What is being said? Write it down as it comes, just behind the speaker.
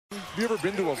you ever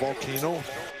been to a volcano?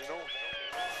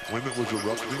 When it was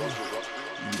erupting? You're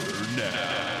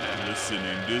now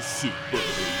listening to Super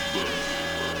Hoopers.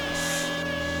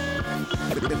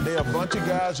 They're a bunch of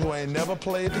guys who ain't never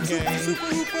played the game.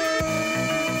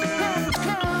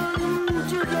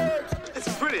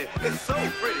 It's pretty. It's so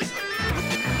pretty.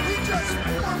 We just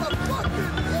won a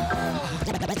fucking war.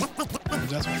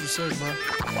 That's what you say, bro.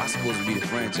 I'm supposed to be the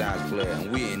franchise player,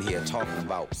 and we're in here talking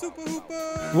about Super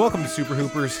Hoopers. Welcome to Super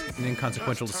Hoopers, an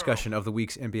inconsequential discussion of the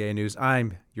week's NBA news.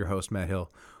 I'm your host, Matt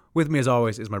Hill. With me, as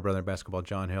always, is my brother in basketball,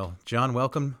 John Hill. John,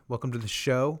 welcome. Welcome to the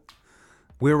show.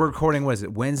 We're recording, what is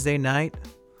it, Wednesday night?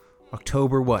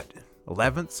 October what?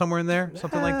 11th, somewhere in there?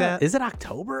 Something like that? Is it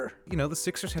October? You know, the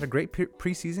Sixers had a great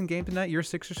preseason game tonight. You're a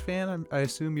Sixers fan. I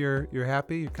assume you're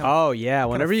happy. You're kind of,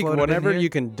 whenever you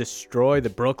can destroy the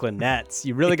Brooklyn Nets,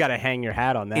 you really got to hang your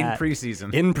hat on that. In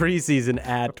preseason. In preseason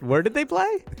at where did they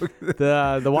play?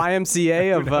 the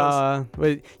YMCA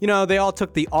of they all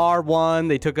took the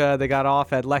R1. They got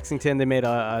off at Lexington. They made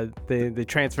they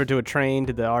transferred to a train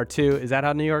to the R2. Is that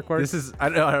how New York works? I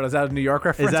don't know. Is that a New York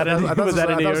reference? Was that a New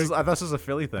York? I thought this was a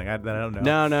Philly thing. I don't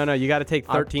know. No. You got to take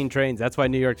 13 trains. That's why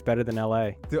New York's better than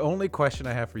LA. The only question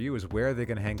I have for you is where are they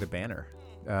going to hang the banner?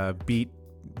 Beat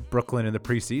Brooklyn in the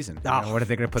preseason. When are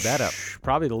they going to put that up?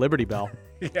 Probably the Liberty Bell.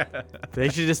 Yeah. They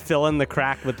should just fill in the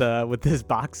crack with this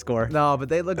box score. No, but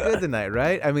they look good tonight,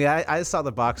 right? I mean, I saw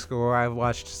the box score.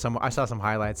 I saw some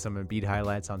highlights, some Embiid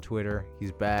highlights on Twitter.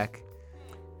 He's back.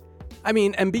 I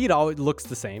mean, Embiid always looks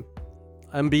the same.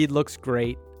 Embiid looks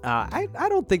great. I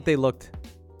don't think they looked.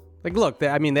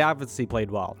 They obviously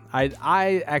played well.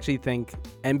 I actually think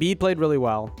Embiid played really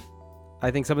well.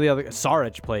 I think some of the other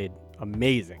Saric played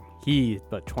amazing. He,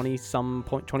 20-some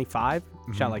point, 25,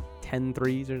 shot like 10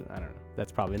 threes. Or I don't know.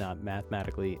 That's probably not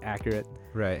mathematically accurate.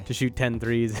 Right. To shoot 10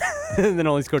 threes and then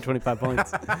only score 25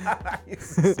 points.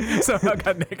 Somehow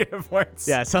got negative points.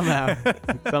 Yeah, somehow.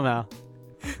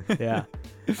 Yeah.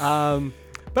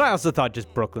 But I also thought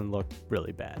just Brooklyn looked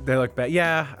really bad. They look bad.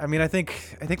 Yeah, I mean, I think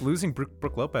losing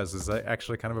Brook Lopez is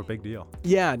actually kind of a big deal.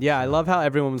 Yeah. I love how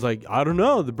everyone was like, I don't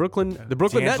know, the Brooklyn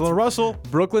Nets. Russell.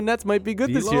 Brooklyn Nets might be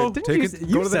good this year. Didn't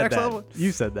you go to the next level?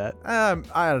 You said that.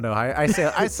 I don't know. I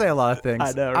say a lot of things.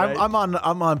 I know, right?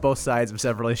 I'm on both sides of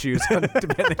several issues,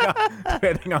 depending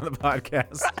on the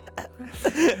podcast.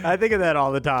 I think of that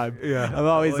all the time. Yeah, I'm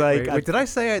always wait, did I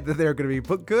say that they're going to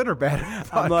be good or bad?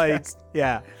 I'm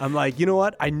like, you know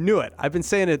what? I knew it. I've been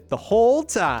saying it the whole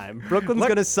time. Brooklyn's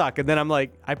going to suck. And then I'm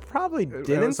like, I probably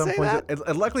didn't say that.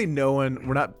 And luckily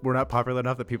we're not popular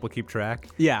enough that people keep track.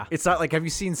 Yeah. It's not like, have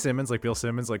you seen Simmons, like Bill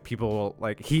Simmons, like people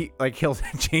will, he'll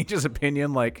change his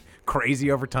opinion like crazy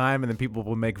over time, and then people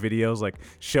will make videos like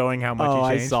showing how much he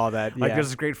changed. I saw that. Yeah. Like there's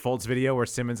this great Fultz video where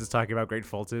Simmons is talking about great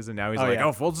Fultz is, and now he's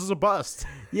Fultz is a bust.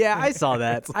 Yeah, I saw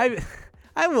that.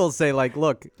 I will say,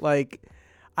 look,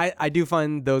 I do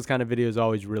find those kind of videos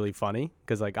always really funny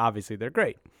because, obviously they're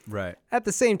great. Right. At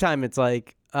the same time, it's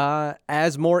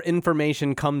as more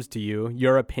information comes to you,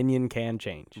 your opinion can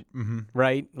change. Mm-hmm.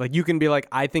 Right? You can be like,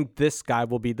 I think this guy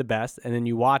will be the best, and then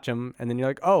you watch him, and then you're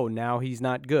like, oh, now he's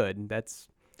not good. That's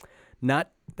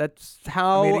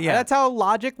how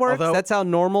logic works. That's how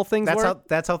normal things work.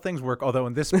 That's how things work. Although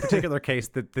in this particular case,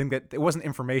 the thing that it wasn't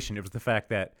information, it was the fact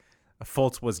that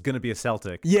Fultz was going to be a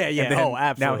Celtic. Yeah.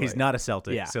 Absolutely. Now he's not a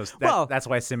Celtic. Yeah. So that's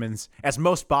why Simmons, as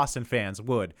most Boston fans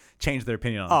would, change their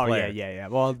opinion on the player. Yeah.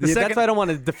 Well, that's why I don't want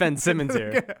to defend Simmons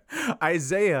here.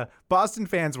 Boston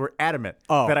fans were adamant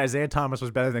that Isaiah Thomas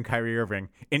was better than Kyrie Irving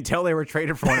until they were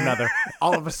traded for one another.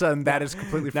 All of a sudden, that is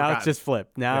completely forgotten. Now it's just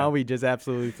flipped. We just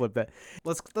absolutely flipped that.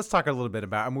 Let's talk a little bit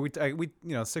about. I mean, we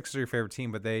Sixers are your favorite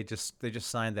team, but they just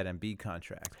signed that Embiid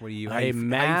contract. What do you?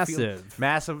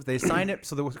 Massive. They signed it.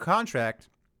 So there was a contract.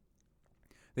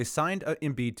 They signed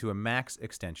Embiid to a max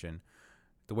extension.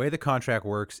 The way the contract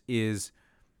works is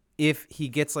if he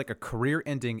gets a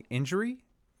career-ending injury,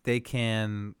 they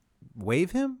can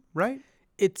waive him, right?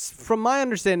 It's from my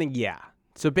understanding, yeah.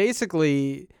 So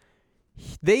basically,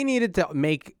 they needed to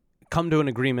come to an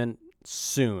agreement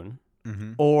soon,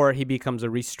 or he becomes a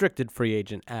restricted free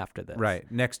agent after this. Right,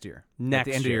 next year. At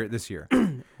the end of this year.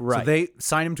 Right. So they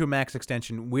signed him to a max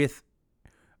extension with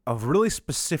of really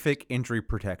specific injury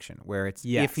protection, where it's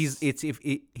if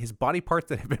his body parts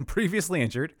that have been previously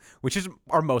injured, which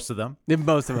are most of them.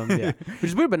 Most of them, yeah.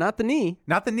 Which is weird, but not the knee.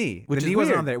 Not the knee. Which the is knee weird.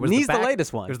 wasn't on there. It was Knee's the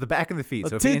latest one. It was the back and the feet.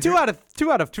 So two out of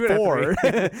four.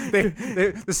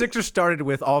 The Sixers started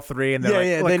with all three, and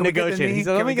they're they negotiated.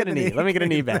 So let me get a knee. Let me get a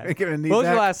knee back. What was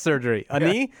your last surgery? A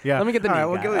knee? Yeah. Let me get the knee.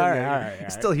 All right.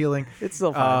 It's still healing. It's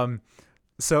still fine.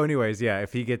 So anyways, yeah,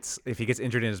 if he gets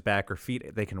injured in his back or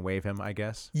feet, they can waive him, I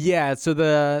guess. Yeah, so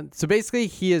basically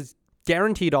he is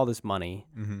guaranteed all this money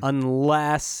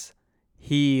unless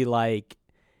he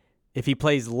if he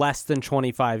plays less than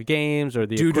 25 games or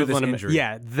the Due to this equivalent of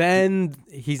injury. then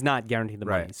he's not guaranteed the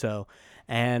money. Right. So,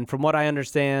 and from what I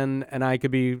understand, and I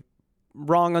could be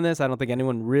wrong on this, I don't think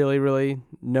anyone really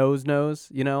knows,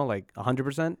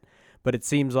 100%, but it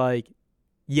seems like,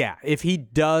 if he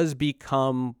does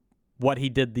become what he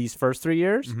did these first 3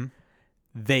 years,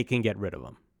 they can get rid of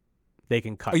him. They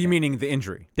can cut. Oh, you him. meaning the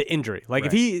injury? The injury, Right.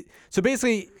 if he, so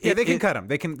basically, They can cut him.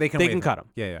 They can waive cut him.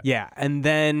 Yeah. and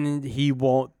then they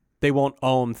won't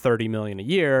owe him $30 million a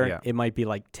year. Yeah. It might be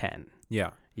like 10.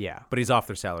 Yeah. Yeah. But he's off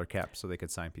their salary cap, so they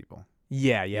could sign people.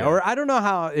 Yeah. Or I don't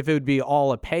know if it would be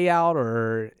all a payout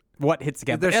or what hits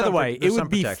again. There's But either some way, there's some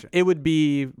protection. it would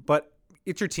be. But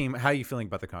it's your team. How are you feeling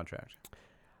about the contract?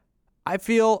 I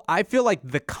feel like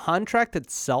the contract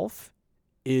itself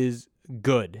is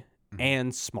good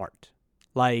and smart.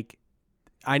 Like,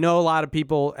 I know a lot of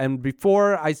people, and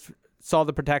before I saw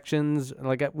the protections,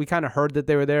 like we kind of heard that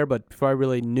they were there, but before I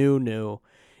really knew,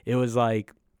 it was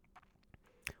like,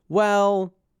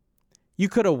 well, you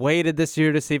could have waited this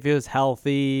year to see if he was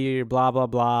healthy, blah, blah,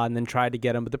 blah, and then tried to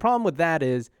get him. But the problem with that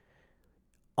is,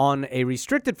 on a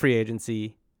restricted free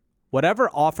agency, whatever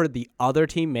offer the other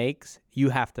team makes, you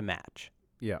have to match.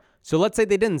 Yeah. So let's say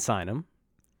they didn't sign him.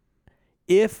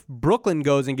 If Brooklyn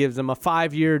goes and gives him a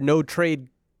 5-year no-trade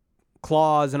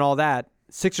clause and all that,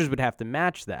 Sixers would have to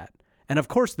match that. And of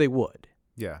course they would.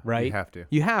 Yeah. Right? You have to.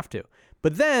 You have to.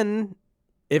 But then,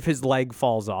 if his leg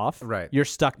falls off, Right. you're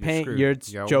stuck paying. You're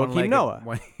Joakim Noah.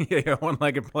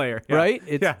 One-legged player. Yeah. Right?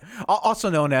 Yeah. Also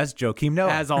known as Joakim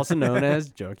Noah. As also known as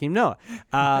Joakim Noah.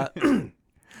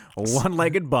 A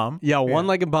one-legged bum. Yeah,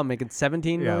 one-legged bum making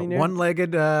 $17 million.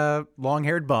 One-legged,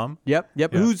 long-haired bum. Yep. Yeah.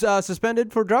 Who's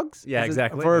suspended for drugs? Yeah,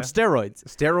 exactly. For Yeah. steroids.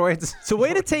 Steroids. So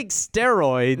way to take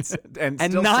steroids And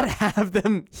and still not have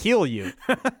them heal you.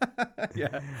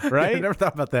 Yeah. Right? I never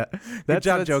thought about that. Good That's-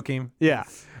 job, that's- Joakim. Yeah.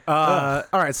 All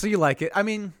right, so you like it. I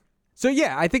mean, So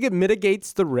yeah, I think it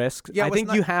mitigates the risk. Yeah, I it's think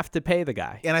not- you have to pay the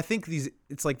guy. and I think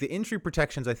it's like the injury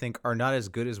protections, I think, are not as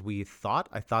good as we thought.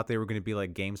 I thought they were going to be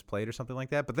like games played or something like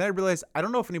that. But then I realized, I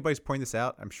don't know if anybody's pointing this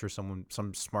out. I'm sure some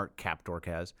smart cap dork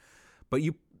has. But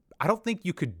I don't think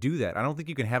you could do that. I don't think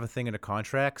you can have a thing in a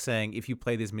contract saying if you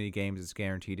play this many games, it's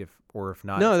guaranteed, if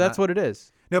not. No, it's that's not. what it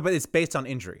is. No, but it's based on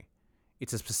injury.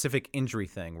 It's a specific injury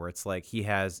thing where it's like he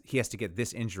has to get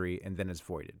this injury and then it's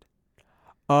voided.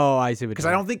 Oh, I see what Because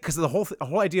you're I don't think the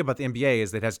whole idea about the NBA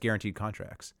is that it has guaranteed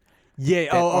contracts. Yeah.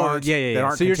 That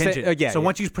aren't So you're contingent. saying, So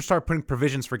once you start putting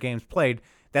provisions for games played,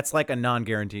 that's like a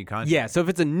non-guaranteed contract. yeah. So if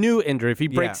it's a new injury, if he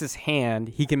breaks Yeah. his hand,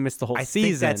 he can miss the whole I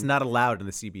season. think that's not allowed in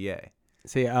the CBA.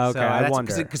 See, okay, So I that's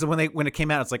wonder. because when it came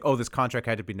out, it's like, oh, this contract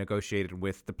had to be negotiated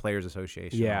with the Players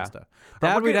Association. Yeah. and stuff.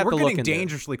 That we'd have to we're look getting into.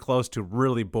 dangerously close to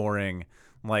really boring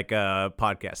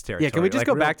podcast territory. Yeah, can we just Like,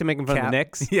 go real back to making fun of the cap-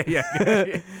 Knicks?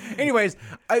 Yeah. Anyways,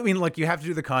 I mean, like, you have to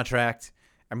do the contract.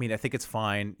 I mean, I think it's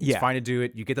fine. It's Yeah. fine to do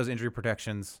it. You get those injury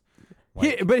protections.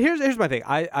 But here's my thing.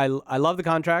 I love the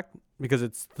contract because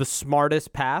it's the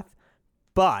smartest path,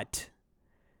 but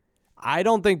I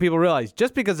don't think people realize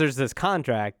just because there's this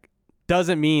contract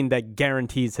doesn't mean that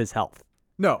guarantees his health.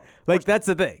 No. Like, that's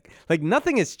the thing. Like,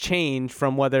 nothing has changed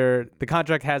from whether the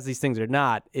contract has these things or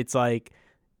not. It's like,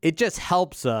 it just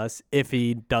helps us if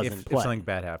he doesn't If play. something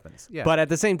bad happens. Yeah. But at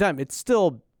the same time, it's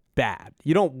still bad.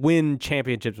 You don't win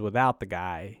championships without the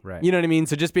guy. Right. You know what I mean?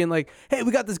 So just being like, hey,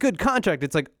 we got this good contract.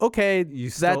 It's like, okay, you you're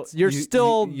still the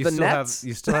still Nets.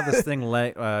 you still have this thing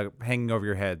hanging over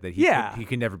your head that he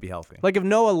can never be healthy. Like, if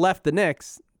Noah left the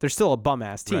Knicks, they're still a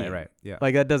bum-ass team. Right, yeah.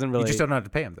 Like, that doesn't really... You just don't have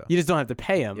to pay him, though. You just don't have to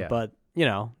pay him. Yeah. But,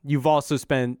 you've also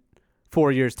spent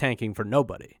 4 years tanking for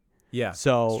nobody. Yeah,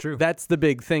 So it's true. that's the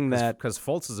big thing that... Because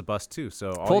Fultz is a bust too.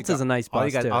 So Fultz is a nice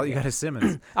bust, too. All you got is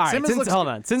Simmons. All right, Simmons hold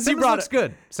on. Since you Simmons brought looks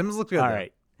good. Simmons looks good. All though.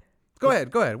 right. Go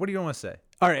ahead. What do you want to say?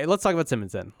 All right, let's talk about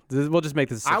Simmons then. We'll just make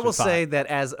this a I will 6-5. say that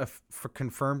as a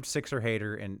confirmed Sixer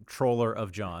hater and troller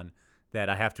of John, that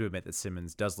I have to admit that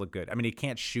Simmons does look good. I mean, he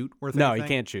can't shoot worth No, anything.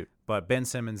 he can't shoot. But Ben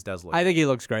Simmons does look I think he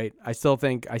looks great. I still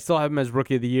have him as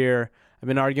Rookie of the Year. I've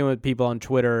been arguing with people on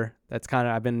Twitter.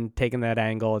 I've been taking that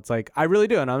angle. It's like, I really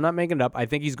do, and I'm not making it up. I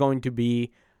think he's going to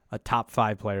be a top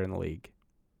 5 player in the league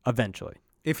eventually.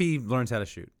 if he learns how to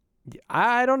shoot.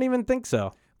 I don't even think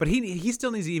so. But he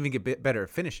still needs to even get better at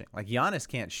finishing. Like, Giannis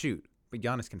can't shoot, but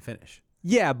Giannis can finish.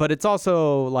 Yeah, but it's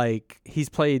also like he's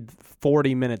played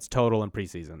 40 minutes total in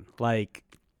preseason. Like,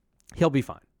 he'll be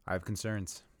fine. I have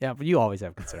concerns. Yeah, but you always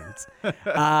have concerns.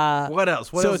 What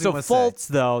else? What else do you want to say? Fultz,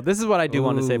 though, this is what I do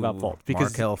want to say about Fultz.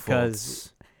 Because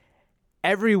Fultz.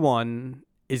 everyone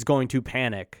is going to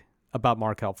panic about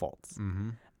Markelle Fultz.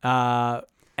 Mm-hmm.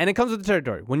 And it comes with the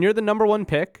territory. When you're the number one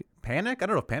pick, Panic? I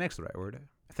don't know if panic's the right word.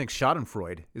 I think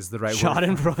Schadenfreude is the right word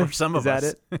Schadenfreude for some of is that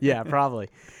us. it? Yeah, probably.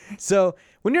 So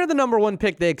when you're the number one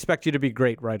pick, they expect you to be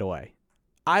great right away.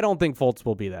 I don't think Fultz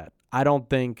will be that. I don't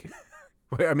think.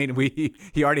 I mean,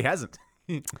 he already hasn't.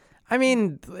 I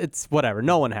mean, it's whatever.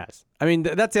 No one has. I mean,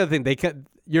 that's the other thing.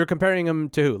 You're comparing him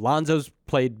to who? Lonzo's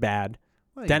played bad.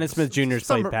 Well, Dennis Smith Jr.'s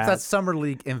played bad. That's Summer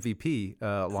League MVP,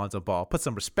 Lonzo Ball. Put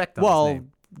some respect on his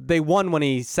name. They won when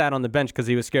he sat on the bench because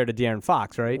he was scared of De'Aaron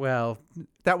Fox, right? Well,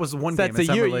 that was one So game in that's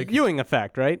Summer a League. Ewing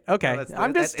effect, right? Okay, No,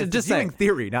 I'm just it's saying. Ewing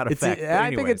theory, not a fact. I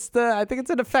think it's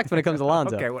an effect when it comes to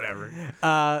Lonzo. Okay, whatever.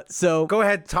 So Go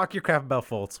ahead, talk your crap about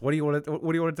Fultz. What do you want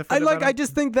to defend about him? I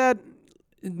just think that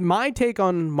my take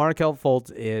on Markelle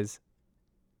Fultz is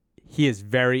he is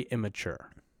very immature.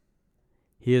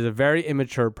 He is a very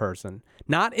immature person.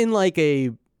 Not in like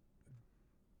a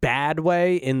bad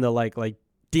way, in the like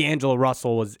D'Angelo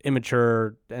Russell was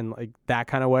immature and like that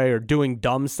kind of way, or doing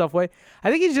dumb stuff way.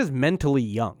 I think he's just mentally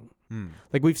young.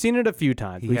 Like we've seen it a few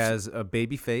times. He has a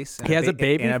baby face. And He has a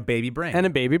baby and a baby brain. and a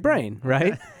baby brain,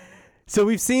 right? So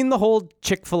we've seen the whole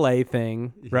Chick-fil-A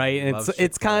thing, right? And loves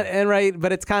it's kind of, and right,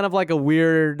 but it's kind of like a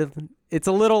weird. It's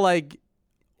a little like,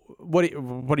 what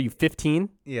are you 15?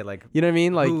 Yeah, like You know what I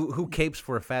mean? Like who capes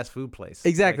for a fast food place?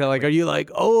 exactly. Like, are you like,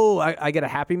 oh, I get a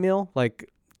Happy Meal? Like,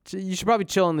 you should probably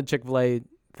chill on the Chick-fil-A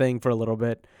thing for a little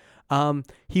bit.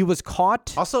 He was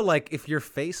caught. Also, like, if your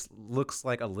face looks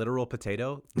like a literal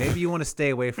potato, maybe you want to stay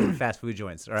away from fast food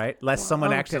joints, all right? Lest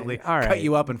someone accidentally cut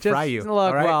you up and fry you. Look,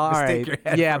 all right? well, all Mistake right. your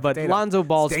head Yeah, for a but potato. Lonzo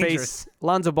Ball's It's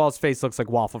dangerous. face looks like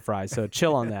waffle fries, so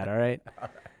chill on that, all right?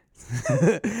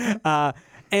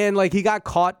 And like he got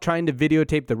caught trying to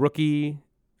videotape the rookie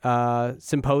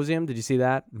symposium. Did you see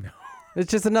that? No. It's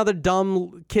just another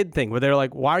dumb kid thing where they're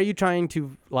like, "Why are you trying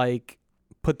to like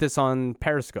put this on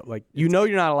Periscope? Like, you're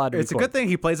not allowed to." It's a good thing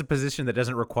he plays a position that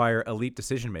doesn't require elite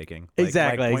decision making.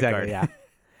 Exactly. Yeah.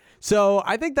 So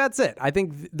I think that's it. I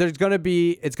think it's going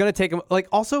to take him, like,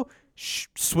 also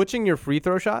switching your free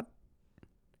throw shot.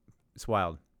 It's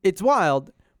wild. It's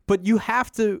wild, but you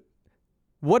have to.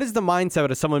 What is the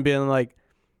mindset of someone being like,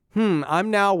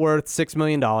 I'm now worth $6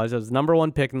 million. I was number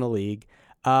one pick in the league.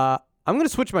 I'm going to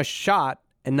switch my shot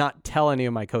and not tell any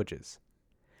of my coaches.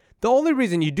 The only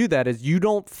reason you do that is you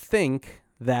don't think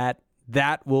that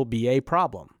will be a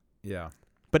problem. Yeah.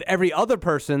 But every other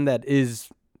person that is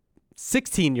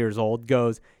 16 years old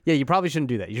goes, yeah, you probably shouldn't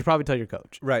do that. You should probably tell your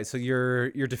coach. Right. So your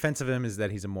defense of him is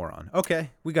that he's a moron. Okay,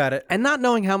 we got it. And not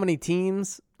knowing how many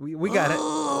teams. We got it.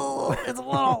 It's a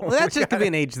little. That just could be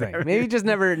an age thing. Maybe just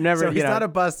never. So he's not a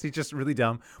bust. He's just really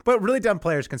dumb. But really dumb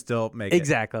players can still make it.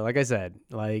 Exactly. Like I said,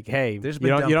 like, hey, There's you been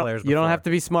don't, dumb you don't, players you don't before. have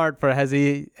to be smart for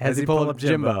Hezzy pull up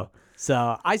Jimbo.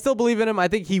 So I still believe in him. I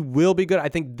think he will be good. I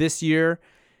think this year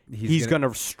he's going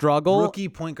to struggle. Rookie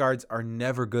point guards are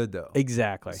never good, though.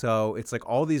 Exactly. So it's like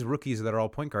all these rookies that are all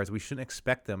point guards, we shouldn't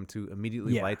expect them to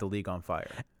immediately light the league on fire.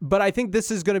 But I think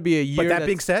this is going to be a year. But that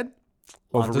being said,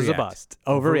 Lonzo's a overreact. bust.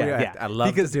 Overreact. Yeah. I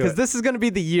love because to do it. this is going to be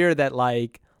the year that,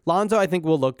 like, Lonzo, I think,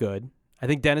 will look good. I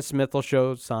think Dennis Smith will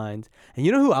show signs. And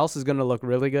you know who else is going to look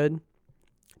really good?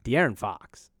 De'Aaron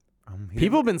Fox.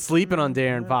 People have been sleeping on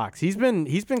De'Aaron Fox. He's been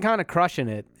kind of crushing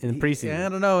it in preseason. I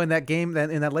don't know. In that game,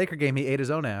 in that Laker game, he ate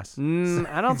his own ass. I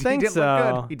don't think he didn't so.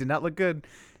 Look good. He did not look good.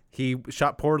 He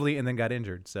shot poorly and then got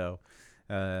injured. So,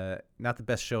 not the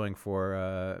best showing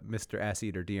for Mr. Ass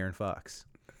Eater De'Aaron Fox.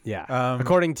 Yeah.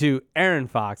 According to Aaron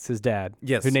Fox, his dad.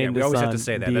 Yes, who named we his always son have to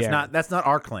say that. De'Aaron. That's not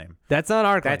our claim. That's not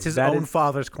our claim. That's his That own is-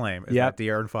 father's claim. Is Yep. that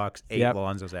De'Aaron Fox ate Yep.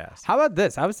 Lonzo's ass? How about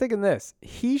this? I was thinking this.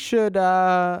 He should.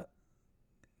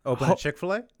 Open a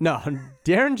Chick-fil-A? No,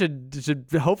 De'Aaron should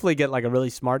hopefully get like a really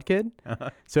smart kid,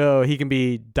 so he can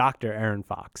be Dr. Aaron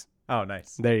Fox. Oh,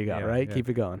 nice. There you go. Yeah, right, yeah. keep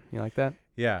it going. You like that?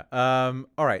 Yeah.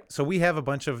 All right. So we have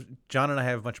John and I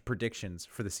have a bunch of predictions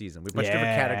for the season. We have a bunch of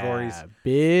different categories.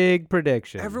 Big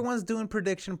prediction. Everyone's doing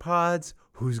prediction pods.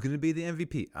 Who's going to be the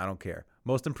MVP? I don't care.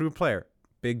 Most improved player.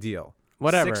 Big deal.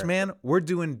 Whatever. 6-man, we're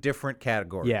doing different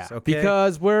categories. Yeah, Okay?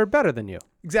 because we're better than you.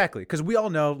 Exactly. Because we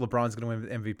all know LeBron's going to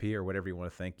win MVP or whatever you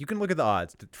want to think. You can look at the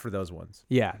odds for those ones.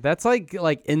 Yeah, that's like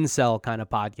incel kind of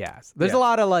podcast. There's Yeah. a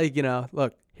lot of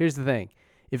look, here's the thing.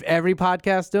 If every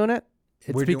podcast's doing it,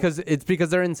 it's because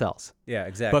they're incels. Yeah,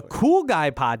 exactly. But cool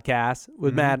guy podcast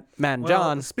with Matt and Well,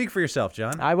 John. speak for yourself,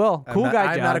 John. I will. Cool I'm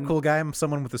guy John. not a cool guy. I'm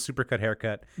someone with a supercut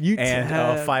haircut You and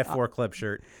a 5'4" club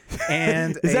shirt.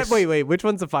 And Is that wait? Which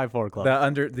one's the 5'4" club?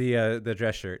 the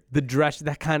dress shirt? The dress,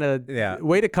 that kind of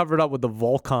way to cover it up with the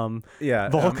Volcom. Yeah,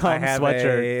 Volcom I have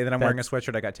sweatshirt. and then I'm wearing a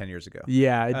sweatshirt I got 10 years ago.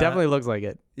 Yeah, it definitely looks like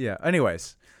it. Yeah.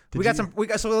 Anyways,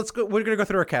 so let's go. We're gonna go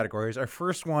through our categories. Our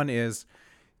first one is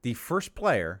the first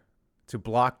player to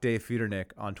block Dave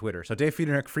Feudernick on Twitter. So Dave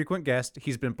Feudernick, frequent guest.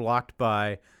 He's been blocked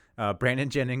by Brandon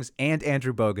Jennings and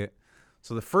Andrew Bogut.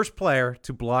 So the first player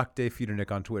to block Dave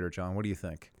Feudernick on Twitter, John, what do you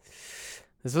think?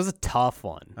 This was a tough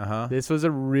one. Uh-huh. This was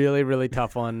a really, really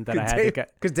tough one that I had to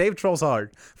get. Because Dave trolls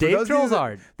hard. Dave trolls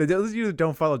hard. For those of you that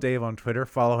don't follow Dave on Twitter,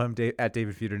 follow him at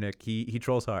David Feudernick. He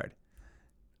trolls hard.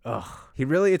 Ugh. He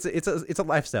really it's a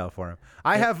lifestyle for him.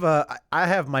 I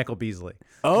have Michael Beasley.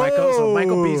 Oh,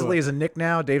 Michael Beasley is a Nick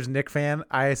now. Dave's a Nick fan.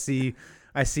 I see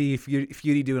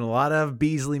Feudy doing a lot of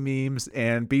Beasley memes,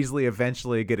 and Beasley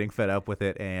eventually getting fed up with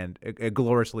it and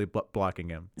gloriously blocking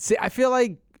him. See, I feel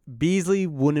like Beasley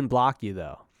wouldn't block you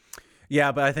though.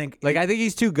 Yeah, but I think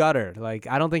he's too gutter. Like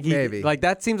I don't think he Maybe. like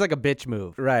that seems like a bitch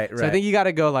move. Right. So I think you got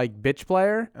to go like bitch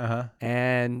player Uh-huh.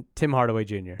 and Tim Hardaway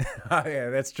Jr. Oh, yeah,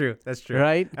 that's true.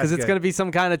 Right? Because it's going to be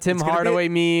some kind of Tim Hardaway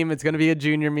meme. It's going to be a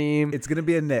junior meme. It's gonna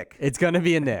be a Nick. It's going to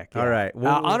be a Nick. Yeah. All right.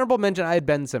 Honorable mention, I had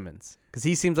Ben Simmons because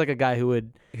he seems like a guy who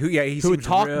would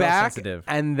talk real back, sensitive.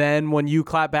 and then when you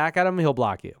clap back at him, he'll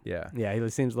block you. Yeah. Yeah, he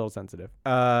seems a little sensitive.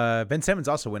 Ben Simmons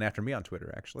also went after me on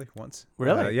Twitter actually once.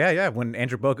 Really? Yeah. When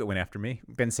Andrew Bogut went after me,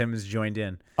 Ben Simmons joined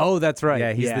in. Oh, that's right.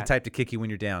 Yeah, he's the type to kick you when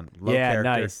you're down. Low yeah,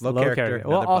 character. nice. Low character.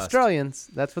 Well, another bust. Australians,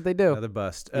 that's what they do. Another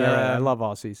bust. Yeah, I love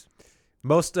Aussies.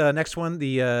 Next one,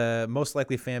 the most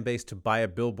likely fan base to buy a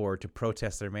billboard to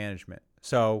protest their management.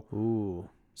 So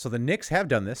the Knicks have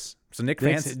done this. So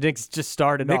Knicks just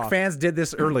started off. fans did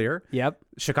this earlier. Yep.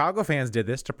 Chicago fans did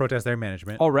this to protest their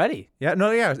management. Already? Yeah,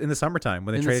 in the summertime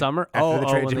when they traded summer? after they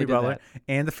traded when Jimmy they did Butler, that.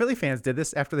 and the Philly fans did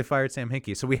this after they fired Sam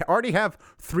Hinkie. So we already have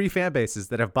 3 fan bases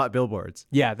that have bought billboards.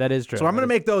 Yeah, that is true. So I'm going to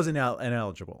make those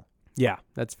ineligible, Yeah,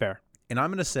 that's fair. and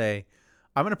I'm going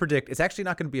to predict it's actually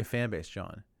not going to be a fan base,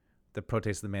 John, that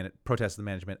protests the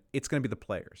management. It's going to be the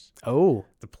players. Oh.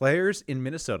 The players in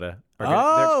Minnesota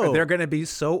are they're going to be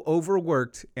so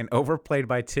overworked and overplayed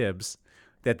by Tibbs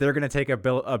that they're going to take a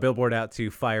billboard out to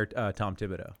fire Tom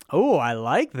Thibodeau. Oh, I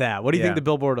like that. What do you think the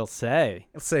billboard will say?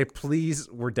 It'll say, "Please,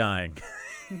 we're dying.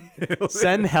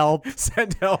 Send help.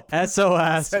 Send help.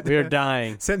 SOS. We're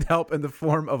dying." Send help in the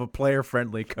form of a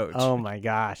player-friendly coach." Oh my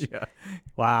gosh. Yeah.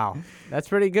 Wow. That's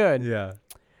pretty good. Yeah.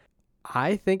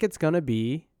 I think it's going to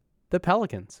be the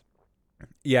Pelicans.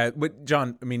 Yeah, but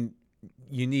John, I mean,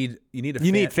 you need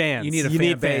fans. You need a fan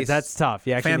base. Base. That's tough.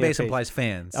 You actually fan need a base implies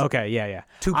fans. Okay, yeah.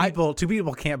 Two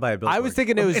people can't buy a billboard. I was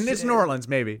thinking it was, and it's New Orleans,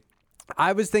 maybe.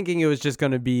 I was thinking it was just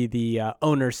going to be the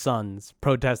owner's sons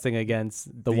protesting against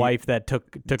the wife that took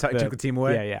the team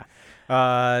away.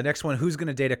 Yeah. Next one, who's going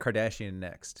to date a Kardashian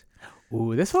next?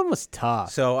 Ooh, this one was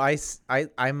tough. So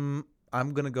I'm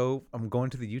going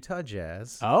to the Utah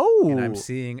Jazz. Oh. And I'm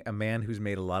seeing a man who's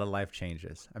made a lot of life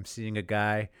changes. I'm seeing a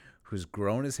guy who's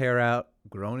grown his hair out,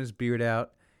 grown his beard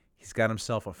out. He's got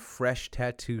himself a fresh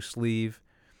tattoo sleeve.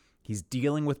 He's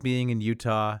dealing with being in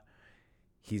Utah.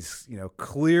 He's,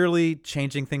 clearly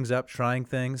changing things up, trying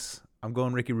things. I'm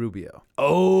going Ricky Rubio.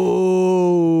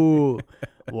 Oh.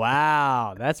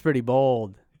 Wow. That's pretty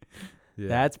bold. Yeah.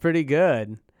 That's pretty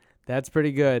good.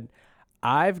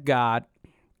 I've got,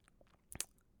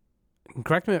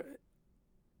 correct me,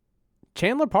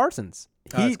 Chandler Parsons.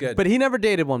 That's good. But he never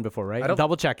dated one before, right?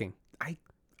 Double checking.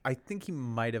 I think he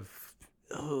might have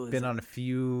been on a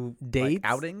few dates,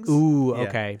 outings. Ooh, Yeah.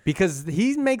 okay. Because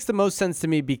he makes the most sense to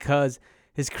me because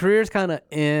his career's kind of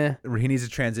He needs a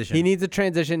transition. He needs a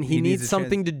transition. He needs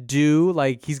something to do.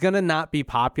 Like, he's going to not be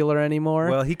popular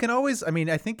anymore. Well, he can always, I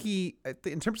think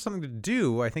in terms of something to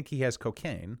do, I think he has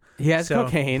cocaine. He has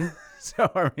cocaine.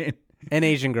 And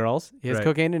Asian girls. He has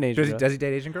cocaine and Asian girls. Does he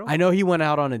date Asian girls? I know he went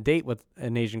out on a date with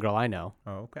an Asian girl I know.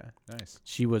 Oh, okay. Nice.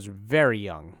 She was very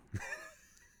young.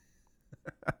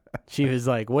 She was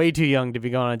like way too young to be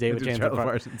going on a date with Chandler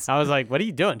Parsons. I was like, "What are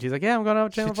you doing?" She's like, "Yeah, I'm going out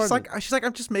with Chandler Parsons." She's like,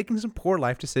 "I'm just making some poor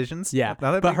life decisions." Yeah,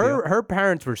 but her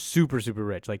parents were super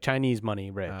rich, like Chinese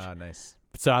money rich. Ah, nice.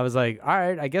 So I was like, "All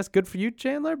right, I guess good for you,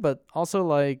 Chandler." But also,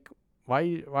 like,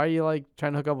 why are you like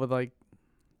trying to hook up with like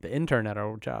the intern at our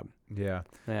old job? Yeah.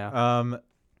 Yeah.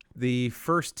 The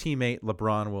first teammate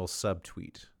LeBron will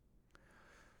subtweet.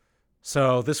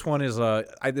 So this one is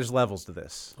there's levels to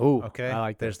this. Oh, okay. I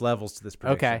like that. There's levels to this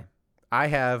prediction. Okay. I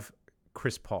have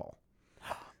Chris Paul.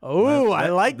 Oh, I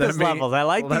like these me levels. I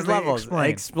like these levels.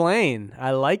 Explain.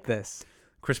 I like this.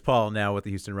 Chris Paul now with the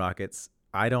Houston Rockets.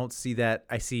 I don't see that.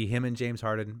 I see him and James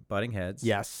Harden butting heads.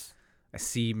 Yes. I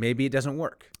see maybe it doesn't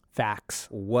work. Facts.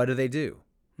 What do they do?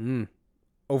 Mm.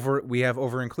 We have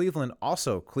over in Cleveland.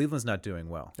 Also, Cleveland's not doing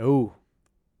well. Oh.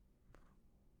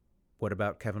 What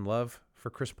about Kevin Love for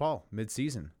Chris Paul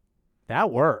mid-season? That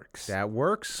works. That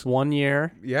works. 1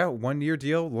 year. Yeah, 1 year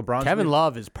deal. LeBron's Kevin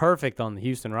Love is perfect on the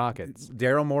Houston Rockets.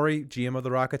 Daryl Morey, GM of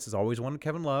the Rockets, has always wanted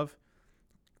Kevin Love.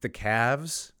 The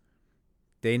Cavs,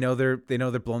 they know they're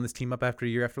blowing this team up after a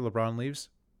year after LeBron leaves.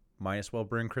 Might as well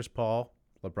bring Chris Paul,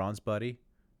 LeBron's buddy.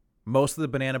 Most of the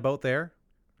banana boat there.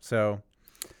 So,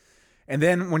 and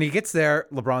then when he gets there,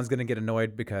 LeBron's going to get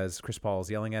annoyed because Chris Paul is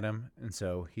yelling at him, and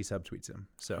so he subtweets him.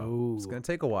 So it's going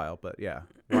to take a while, but yeah,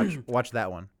 watch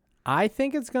that one. I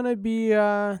think it's going to be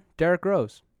Derrick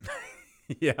Rose.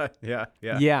 Yeah.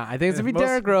 Yeah, I think it's going to be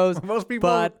Derrick Rose. Most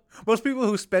people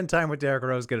who spend time with Derrick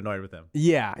Rose get annoyed with him.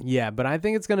 Yeah, but I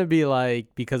think it's going to be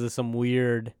like because of some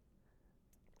weird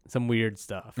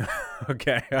stuff.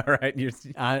 Okay, all right.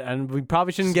 And we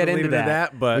probably shouldn't get into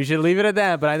that. But we should leave it at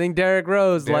that. But I think Derrick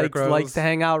Rose Derrick likes to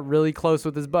hang out really close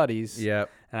with his buddies.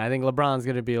 Yep. And I think LeBron's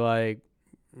going to be like,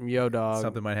 yo, dog.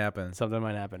 Something might happen.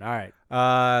 All right.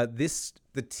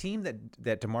 The team that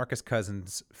DeMarcus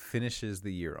Cousins finishes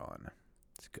the year on.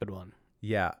 It's a good one.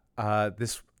 Yeah.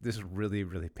 This really,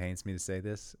 really pains me to say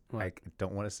this. What? I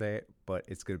don't want to say it, but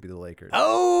it's going to be the Lakers.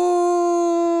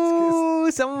 Oh,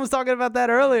 someone was talking about that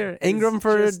earlier. Ingram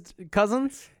for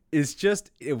Cousins?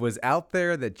 It was out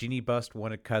there that Jeannie Bust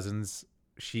wanted Cousins.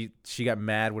 She got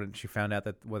mad when she found out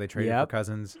that they traded for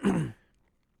Cousins.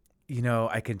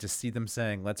 I can just see them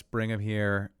saying, let's bring him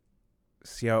here,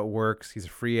 see how it works. He's a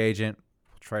free agent.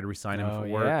 We'll try to re-sign him if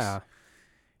it works. Yeah.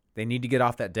 They need to get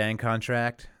off that dang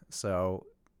contract. So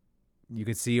you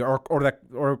could see, or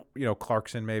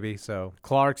Clarkson maybe. So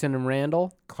Clarkson and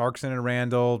Randall,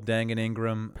 Dang and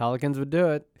Ingram. Pelicans would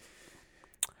do it.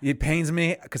 It pains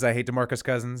me because I hate DeMarcus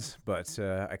Cousins, but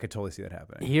I could totally see that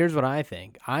happening. Here's what I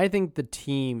think. I think the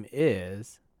team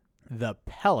is the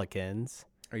Pelicans.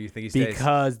 Or you think he stays?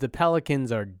 Because the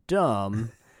Pelicans are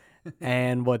dumb,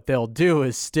 and what they'll do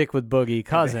is stick with Boogie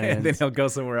Cousins. And then he'll go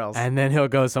somewhere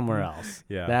else.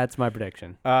 Yeah. That's my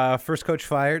prediction. First coach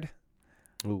fired.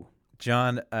 Ooh.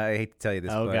 John, I hate to tell you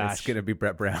this, but gosh. it's going to be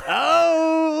Brett Brown.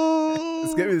 Oh!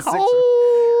 It's going to be the Sixers.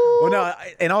 Well, no,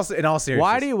 in all seriousness.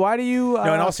 Why do you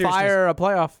fire a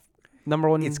playoff number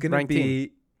one It's going to be, team?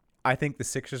 I think the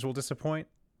Sixers will disappoint.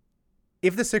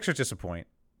 If the Sixers disappoint,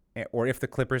 or if the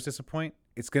Clippers disappoint,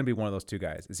 it's going to be one of those two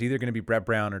guys. It's either going to be Brett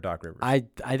Brown or Doc Rivers. I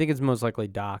think it's most likely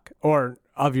Doc, or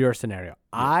of your scenario. Yeah.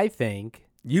 I think...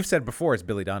 You've said before it's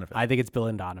Billy Donovan. I think it's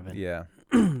Billy Donovan. Yeah.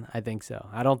 I think so.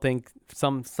 I don't think...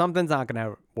 Something's not going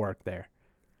to work there.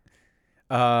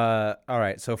 All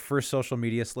right, so first social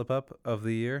media slip-up of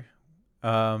the year.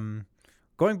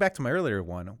 Going back to my earlier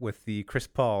one with the Chris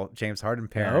Paul, James Harden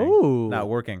pairing not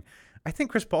working, I think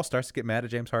Chris Paul starts to get mad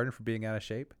at James Harden for being out of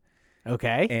shape.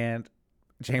 Okay. And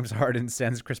James Harden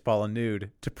sends Chris Paul a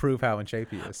nude to prove how in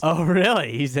shape he is. Oh,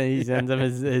 really? He sends him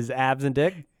his abs and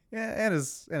dick? Yeah, and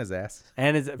his ass.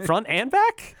 And his front and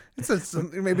back?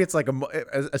 Maybe it's like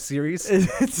a series.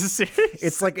 It's a series?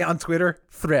 It's like on Twitter,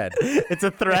 thread. It's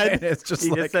a thread? And it's just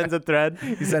he just sends a thread?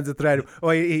 He sends a thread.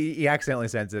 Well, he accidentally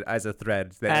sends it as a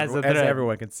thread that as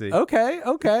everyone can see.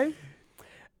 Okay.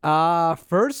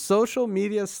 First social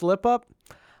media slip up.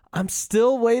 I'm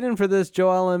still waiting for this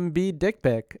Joel Embiid dick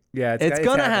pic. Yeah, it's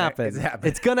gonna happen. It's happening.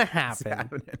 It's gonna happen. It's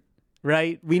happening.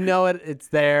 Right? We know it. It's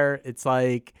there. It's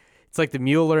like the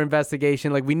Mueller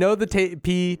investigation. Like we know the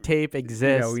P tape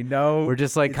exists. Yeah, we know. We're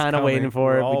just like kind of waiting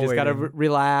for it. We just gotta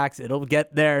relax. It'll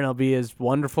get there and it'll be as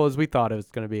wonderful as we thought it was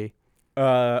gonna be.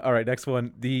 All right, next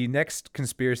one. The next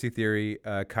conspiracy theory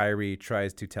Kyrie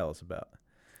tries to tell us about.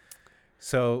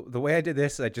 So the way I did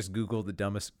this, I just Googled the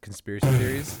dumbest conspiracy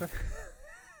theories.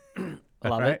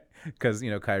 Love it. Because,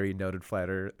 Kyrie, noted flat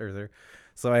earther.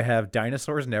 So I have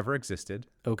dinosaurs never existed.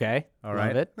 Okay. All right.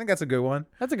 Love it. I think that's a good one.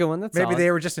 That's a good one. That's Maybe solid.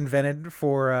 they were just invented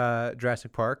for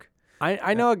Jurassic Park.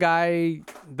 I know a guy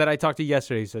that I talked to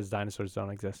yesterday who says dinosaurs don't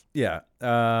exist. Yeah.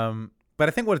 But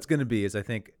I think what it's going to be is I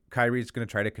think Kyrie's going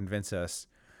to try to convince us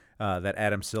that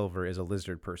Adam Silver is a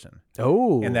lizard person.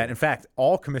 Oh. And that, in fact,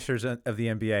 all commissioners of the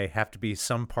NBA have to be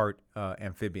some part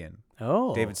amphibian.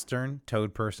 Oh. David Stern,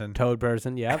 toad person.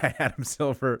 Yep. Adam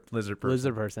Silver, lizard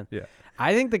person. Yeah.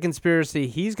 I think the conspiracy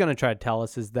he's going to try to tell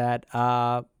us is that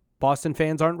Boston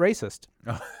fans aren't racist.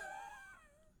 Oh.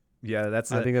 Yeah, I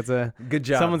think that's a good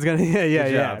job. Someone's going to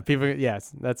yeah. Job. People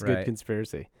that's a good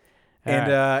conspiracy.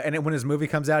 And when his movie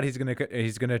comes out, he's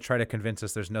gonna try to convince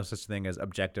us there's no such thing as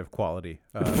objective quality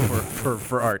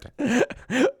for art.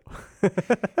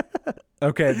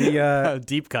 Okay, the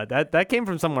deep cut that came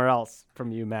from somewhere else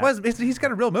from you, Matt. Well, he's got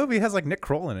a real movie. It has like Nick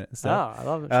Kroll in it. So. Oh, I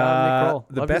love it. Shout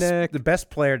out Nick Kroll. The best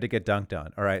player to get dunked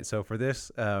on. All right, so for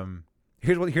this,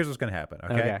 Here's what's going to happen.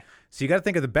 Okay. So you got to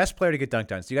think of the best player to get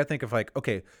dunked on. So you got to think of like,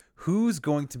 okay, who's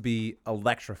going to be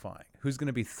electrifying? Who's going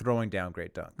to be throwing down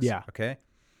great dunks? Yeah. Okay.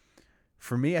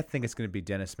 For me, I think it's going to be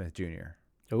Dennis Smith Jr.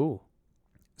 Ooh.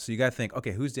 So you got to think,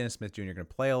 okay, who's Dennis Smith Jr. going to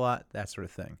play a lot? That sort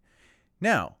of thing.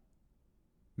 Now,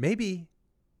 maybe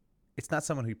it's not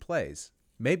someone who plays.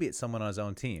 Maybe it's someone on his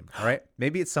own team. All right.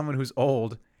 Maybe it's someone who's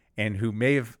old and who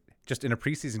may have just in a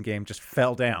preseason game just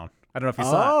fell down. I don't know if you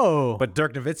saw it, but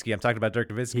Dirk Nowitzki. I'm talking about Dirk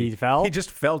Nowitzki. He fell? He just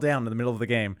fell down in the middle of the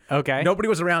game. Okay. Nobody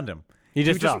was around him. He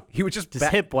just fell. He was just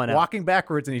hip went out. walking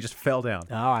backwards, and he just fell down.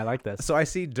 Oh, I like this. So I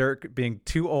see Dirk being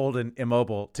too old and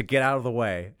immobile to get out of the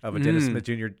way of a Dennis Smith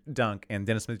Jr. dunk, and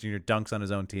Dennis Smith Jr. dunks on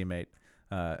his own teammate,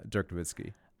 Dirk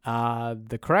Nowitzki.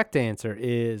 The correct answer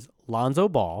is Lonzo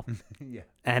Ball. Yeah.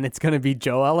 And it's going to be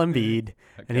Joel Embiid,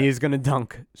 and he's going to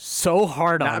dunk so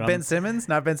hard on him. Not Ben Simmons.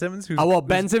 Ben Simmons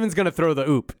going to throw the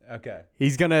oop. Okay.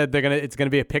 It's going to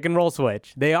be a pick and roll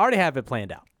switch. They already have it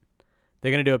planned out.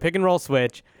 They're going to do a pick and roll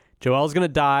switch. Joel's going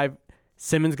to dive.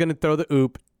 Simmons going to throw the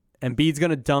oop. Embiid's going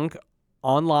to dunk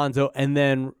on Lonzo and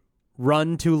then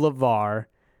run to LeVar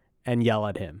and yell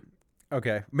at him.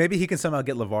 Okay. Maybe he can somehow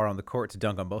get LeVar on the court to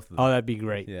dunk on both of them. Oh, that'd be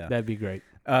great. Yeah. That'd be great.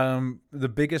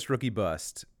 The biggest rookie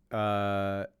bust.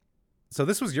 So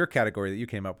this was your category that you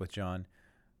came up with, John.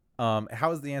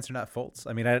 How is the answer not Fultz?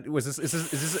 I mean, is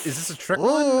this a trick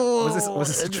one? Was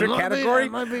this a trick category?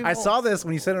 I saw this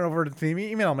when you sent it over to the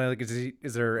email. I'm like,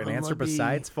 is there an answer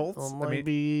besides Fultz? I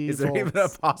mean, is there even a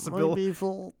possible?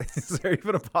 Is there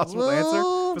even a possible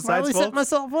answer besides Fultz? Set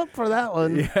myself up for that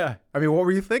one. Yeah. I mean, what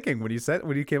were you thinking when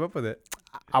you came up with it?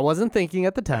 I wasn't thinking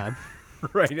at the time.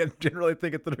 Right. I didn't really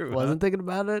think it through. Wasn't thinking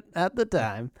about it at the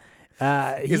time.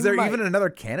 Is there even another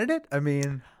candidate? I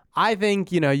mean, I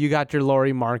think, you got your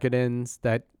Lauri Markkanens,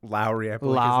 that Lowry, I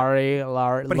believe.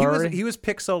 Lowry. But he was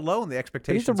picked so low, and the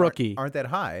expectations He's a rookie. aren't that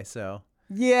high. So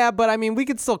yeah, but I mean, we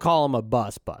could still call him a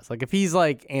bust. Like if he's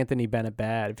like Anthony Bennett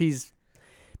bad,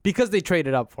 because they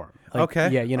traded up for him. Like,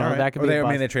 okay, yeah, right. That could be a bust.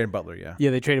 I mean, they traded Butler, yeah.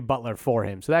 Yeah, they traded Butler for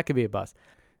him, so that could be a bust.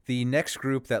 The next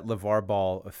group that LeVar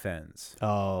Ball offends.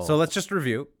 Oh, so let's just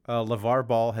review. LeVar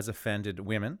Ball has offended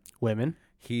women.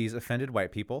 He's offended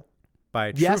white people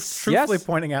by truthfully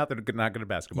pointing out that they're not good at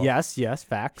basketball. Yes,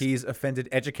 facts. He's offended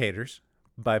educators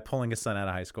by pulling his son out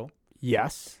of high school.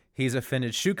 Yes. He's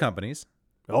offended shoe companies.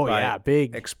 Oh, by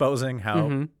big. exposing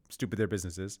how stupid their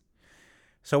business is.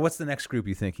 So what's the next group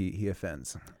you think he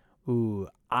offends? Ooh,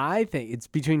 I think it's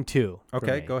between two.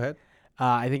 Okay, go ahead.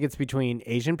 I think it's between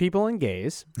Asian people and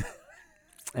gays.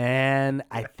 And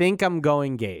I think I'm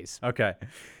going gays. Okay.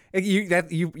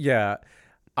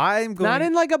 I'm going not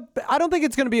in I don't think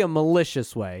it's going to be a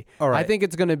malicious way. All right. I think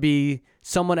it's going to be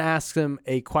someone asks him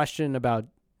a question about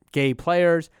gay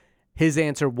players. His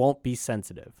answer won't be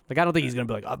sensitive. I don't think he's going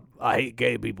to be like, I hate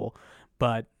gay people.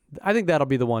 But I think that'll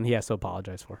be the one he has to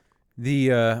apologize for.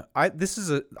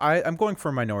 I'm going for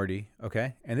a minority,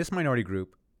 okay? And this minority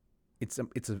group, it's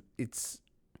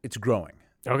growing.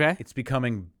 Okay. It's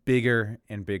becoming bigger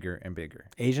and bigger and bigger.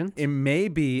 Asians? It may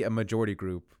be a majority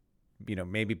group,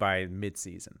 maybe by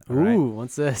mid-season. Ooh, right?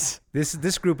 What's this?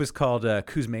 This group is called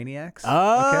Kuzmaniacs.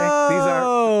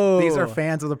 Oh. Okay. These are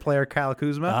fans of the player Kyle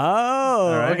Kuzma.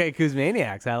 Oh. Right? Okay,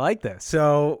 Kuzmaniacs. I like this.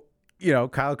 So,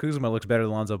 Kyle Kuzma looks better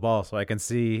than Lonzo Ball, so I can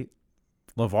see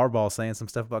LeVar Ball saying some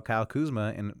stuff about Kyle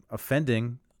Kuzma and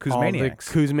offending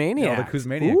Kuzmaniacs. All the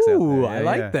Kuzmaniacs. Ooh, I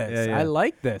like this. I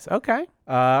like this. Okay.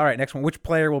 All right, next one. Which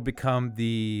player will become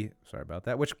sorry about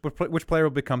that. Which player will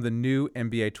become the new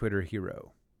NBA Twitter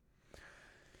hero?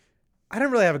 I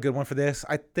don't really have a good one for this.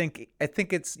 I think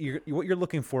it's what you're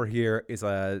looking for here is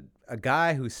a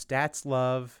guy whose stats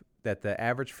love that the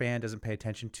average fan doesn't pay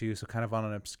attention to, so kind of on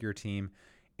an obscure team,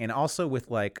 and also with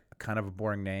kind of a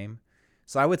boring name.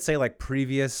 So I would say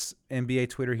previous NBA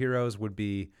Twitter heroes would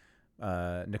be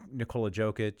Nikola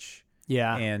Jokic,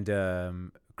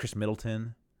 and Chris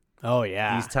Middleton. Oh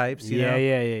yeah, these types.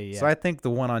 Yeah. So I think the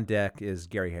one on deck is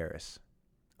Gary Harris.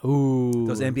 Ooh,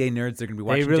 those NBA nerds, they're gonna be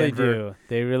watching. They really do.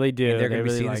 And they're gonna be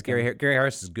really seeing this Gary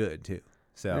Harris is good too.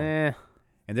 So, and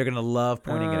they're gonna love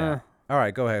pointing it out. All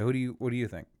right, go ahead. What do you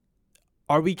think?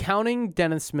 Are we counting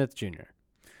Dennis Smith Jr.?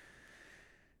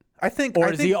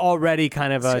 Is he already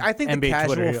kind of a? I think NBA the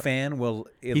casual Twitter fan will.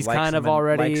 He's kind of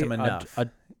already likes him enough.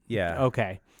 Yeah.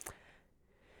 Okay.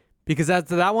 Because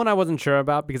that one I wasn't sure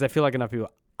about because I feel like enough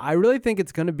people. I really think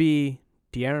it's going to be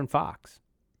De'Aaron Fox.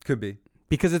 Could be.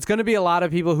 Because it's going to be a lot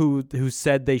of people who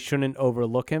said they shouldn't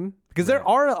overlook him. Because there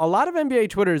are a lot of NBA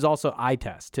Twitter is also eye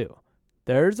test too.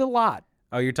 There's a lot.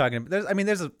 Oh, you're talking. I think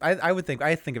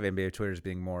of NBA Twitter as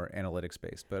being more analytics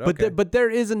based, but okay. But there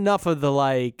is enough of the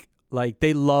Like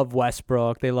they love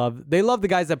Westbrook. They love the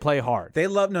guys that play hard. They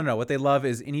love what they love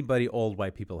is anybody old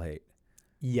white people hate.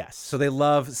 Yes. So they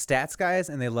love stats guys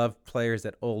and they love players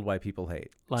that old white people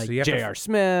hate. Like so J.R.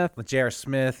 Smith. J.R.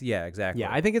 Smith, yeah, exactly.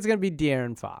 Yeah, I think it's going to be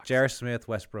De'Aaron Fox. J.R. Smith,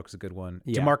 Westbrook's a good one.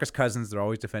 Yeah. DeMarcus Cousins, they're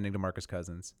always defending DeMarcus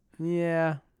Cousins.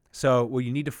 Yeah. So what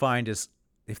you need to find is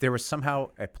if there was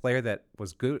somehow a player that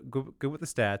was good with the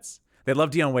stats. They love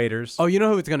Deion Waiters. Oh, you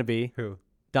know who it's going to be? Who?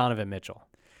 Donovan Mitchell.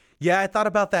 Yeah, I thought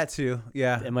about that too.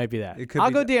 Yeah. It might be that. It could I'll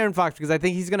be go De'Aaron Fox because I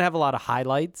think he's going to have a lot of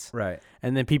highlights. Right.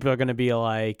 And then people are going to be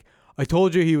like, I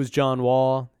told you he was John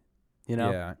Wall. You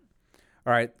know? Yeah.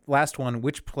 All right, last one.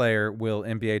 Which player will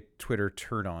NBA Twitter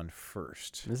turn on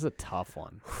first? This is a tough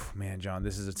one. Man, John,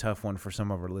 this is a tough one for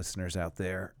some of our listeners out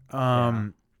there.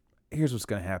 Here's what's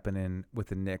going to happen with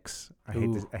the Knicks. I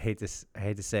hate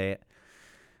to say it.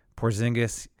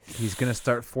 Porzingis, he's going to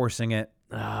start forcing it.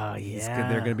 Oh, yeah.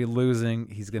 They're going to be losing.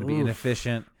 He's going to be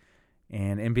inefficient.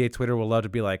 And NBA Twitter will love to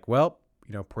be like, well,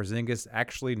 Porzingis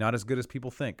actually not as good as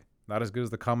people think. Not as good as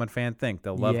the common fan think.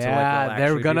 They'll love to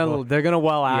they're gonna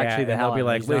actually the hell they'll be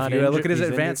like, out of him. if you look at his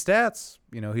advanced stats,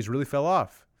 he's really fell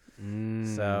off.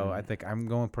 Mm. So I think I'm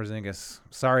going Porzingis.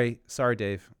 Sorry,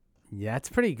 Dave. Yeah, it's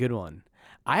a pretty good one.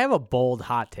 I have a bold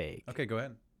hot take. Okay, go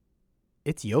ahead.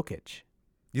 It's Jokic.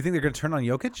 You think they're going to turn on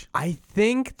Jokic? I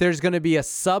think there's going to be a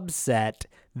subset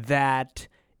that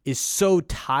is so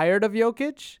tired of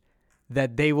Jokic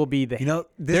that they will be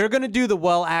they're going to do the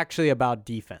actually about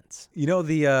defense.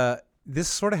 This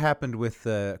sort of happened with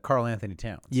Karl Anthony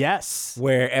Towns. Yes.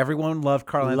 Where everyone loved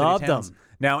Karl Anthony Towns. Him.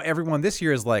 Now everyone this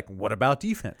year is like, what about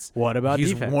defense? What about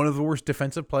defense? He's one of the worst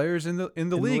defensive players in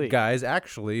the league, guys.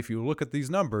 Actually, if you look at these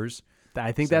numbers.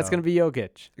 I think that's going to be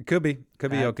Jokic. It could be.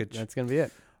 Could be Jokic. That's going to be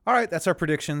it. All right, that's our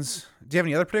predictions. Do you have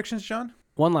any other predictions, John?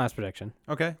 One last prediction.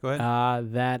 Okay, go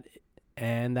ahead.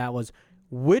 That was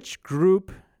which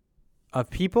group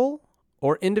of people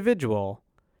or individual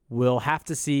will have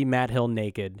to see Matt Hill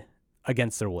naked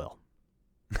against their will?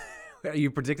 Are you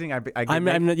predicting?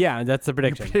 Yeah, that's the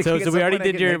prediction. So we already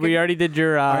did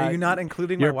your. Are you not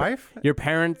including my wife? Your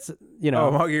parents,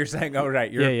 Oh, you're saying. Oh,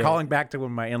 right. You're calling back to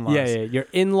when my in-laws. Yeah. Your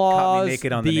in-laws. Caught me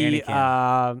naked on the nanny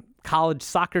cam. College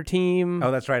soccer team.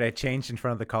 Oh, that's right. I changed in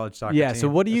front of the college soccer team. Yeah. So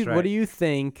what do you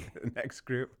think?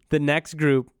 The next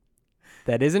group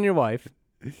that isn't your wife.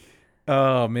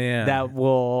 Oh man. That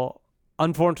will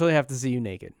unfortunately have to see you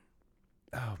naked.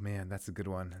 Oh man, that's a good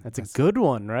one. That's a good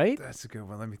one, right? That's a good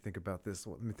one. Let me think about this.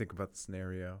 Let me think about the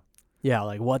scenario. Yeah,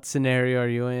 like what scenario are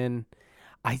you in?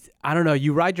 I don't know.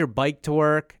 You ride your bike to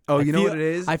work. Oh, you know what it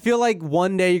is? I feel like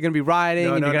one day you're gonna be riding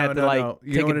and you're gonna have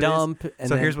to take a dump.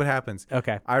 So here's what happens.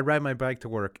 Okay. I ride my bike to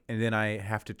work and then I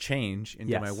have to change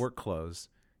into my work clothes,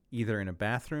 either in a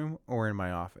bathroom or in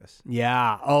my office.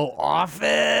 Yeah. Oh,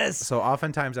 office. So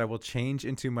oftentimes I will change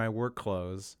into my work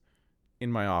clothes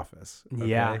in my office. Okay?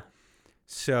 Yeah.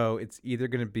 So it's either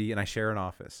going to be, and I share an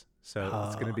office, so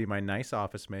it's going to be my nice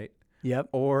office mate. Yep.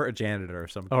 Or a janitor or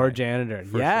something. Or a janitor.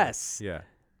 Yes. Sure. Yeah.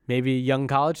 Maybe a young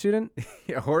college student.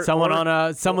 Yeah. Or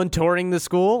someone touring the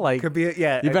school. Like could be.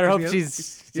 Yeah. You better hope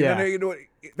she's. Yeah. You know what?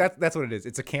 That's what it is.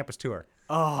 It's a campus tour.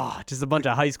 Oh, just a bunch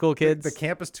of high school kids. The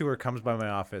campus tour comes by my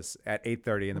office at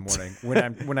 8:30 in the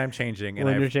morning when I'm changing and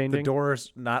you're changing? The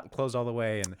door's not closed all the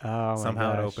way and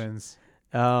somehow it opens.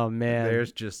 Oh man.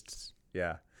 There's just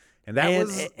And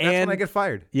that's when I get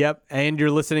fired. Yep, and you're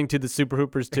listening to the Super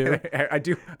Hoopers too. I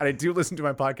do listen to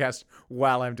my podcast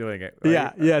while I'm doing it.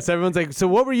 Right? Yeah. So everyone's like, "So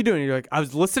what were you doing?" You're like, "I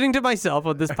was listening to myself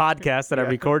on this podcast that I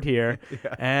record here,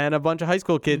 and a bunch of high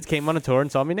school kids came on a tour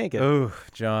and saw me naked." Oh,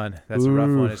 John, that's a rough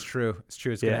one. It's true. It's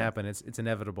true. It's gonna happen. It's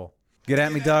inevitable. Get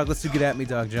at me, dog. Let's do Get at me,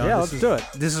 dog, John. Yeah, let's do it.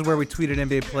 This is where we tweeted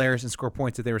NBA players and score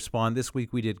points if they respond. This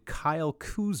week we did Kyle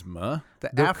Kuzma,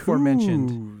 the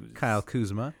aforementioned Kyle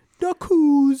Kuzma. The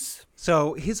Kuz.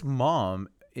 So his mom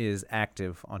is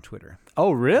active on Twitter.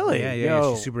 Oh, really?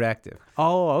 Yeah. She's super active.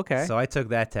 Oh, okay. So I took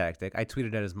that tactic. I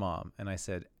tweeted at his mom and I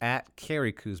said, at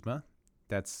Carrie Kuzma.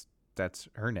 That's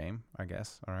her name, I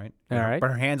guess. All right. All right. But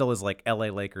her handle is like LA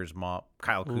Lakers mom,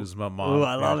 Kyle Kuzma mom. Ooh,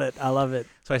 I love it.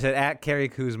 So I said, at Carrie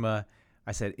Kuzma,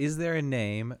 I said, is there a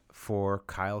name for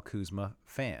Kyle Kuzma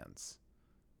fans?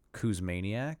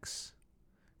 Kuzmaniacs?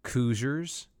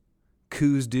 Koozers?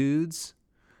 Kuz dudes?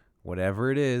 Whatever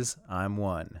it is, I'm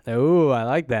one. Oh, I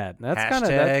like that.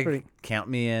 That's pretty. Count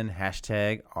me in.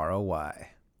 Hashtag ROY.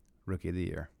 Rookie of the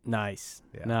Year. Nice.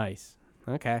 Yeah. Nice.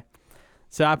 Okay.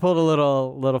 So I pulled a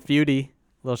little feudy,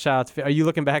 little shout out. Are you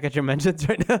looking back at your mentions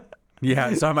right now?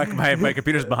 Yeah. So my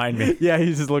computer's behind me. Yeah,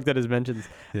 he just looked at his mentions.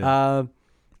 Yeah.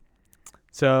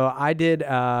 So I did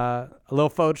a little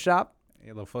Photoshop. A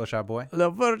little Photoshop boy. A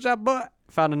little Photoshop boy.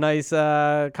 found a nice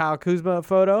Kyle Kuzma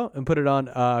photo and put it on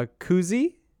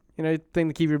koozie. Thing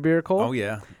to keep your beer cold. Oh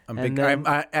yeah, I'm big.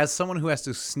 As someone who has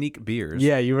to sneak beers.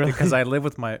 Yeah, you really because I live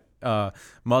with my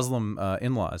Muslim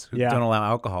in-laws who don't allow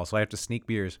alcohol, so I have to sneak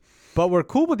beers. But we're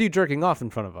cool with you jerking off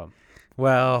in front of them.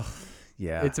 Well,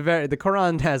 yeah, the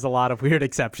Quran has a lot of weird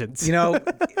exceptions.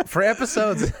 For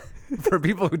episodes. For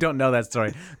people who don't know that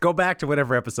story, go back to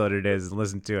whatever episode it is and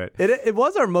listen to it. It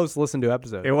was our most listened to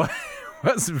episode. It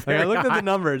was very I looked high. at the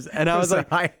numbers and I was like,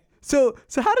 high. So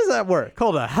how does that work?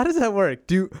 Hold on, how does that work?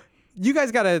 You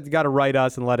guys gotta write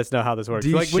us and let us know how this works.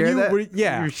 Do you share that?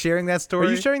 You're sharing that story?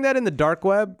 Are you sharing that in the dark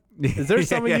web? Is there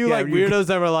some of you weirdos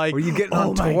that were like, were you getting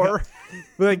on my tour?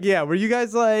 God. Were you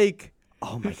guys like,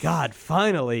 oh my God,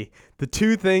 finally, the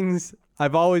two things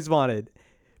I've always wanted.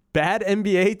 Bad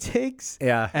NBA takes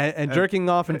and jerking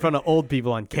off in front of old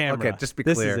people on camera. Okay, just be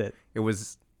this clear. Is it.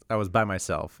 I was by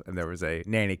myself and there was a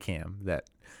nanny cam that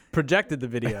projected the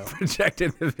video.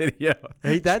 Transmitted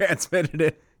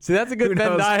it. See, that's a good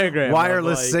Venn diagram.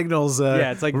 Wireless signals.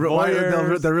 It's like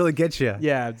voyeurs. They'll really get you.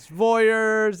 Yeah, it's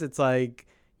voyeurs. It's like,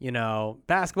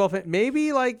 basketball fans.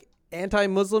 Maybe like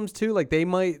anti-Muslims too. Like they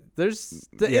might. There's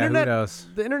the internet. Who knows?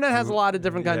 The internet has a lot of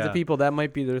different kinds of people. That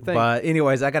might be their thing. But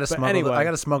anyways, I got to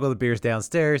smuggle the beers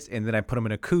downstairs, and then I put them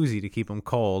in a koozie to keep them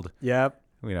cold. Yep.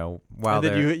 While and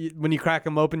then when you crack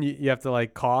them open, you have to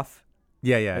like cough.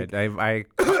 Yeah. I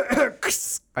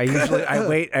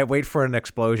wait for an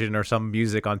explosion or some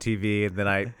music on TV, and then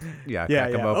I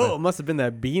crack them open. Oh, it must have been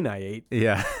that bean I ate.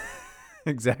 Yeah.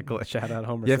 Exactly. Shout out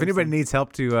Homer. Yeah, if Simpson. anybody needs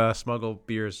help to smuggle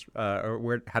beers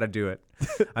or how to do it,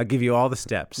 I'll give you all the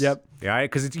steps. Yep. Yeah,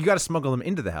 because you got to smuggle them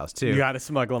into the house too. You got to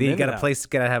smuggle them. Then you got to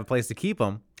have a place to keep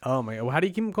them. Oh my God! Well, how do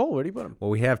you keep them cold? Where do you put them?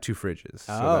 Well, we have 2 fridges,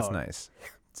 so that's nice.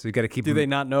 So you got to keep. Do they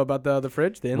not know about the other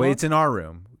fridge? Well, it's in our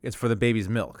room. It's for the baby's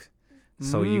milk.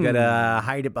 So you gotta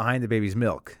hide it behind the baby's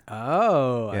milk.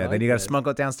 Oh, yeah. Then you gotta smuggle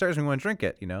it downstairs when you want to drink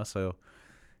it. So.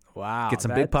 Wow. Get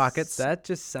some big pockets. That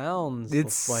just sounds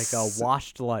like a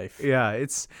washed life. Yeah,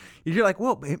 you're like,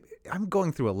 well, I'm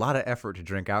going through a lot of effort to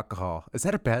drink alcohol. Is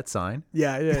that a bad sign?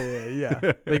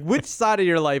 Yeah. Like, which side of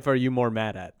your life are you more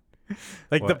mad at?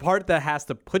 Like the part that has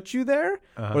to put you there,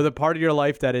 or the part of your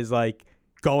life that is like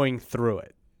going through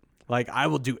it? Like, I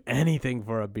will do anything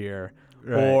for a beer.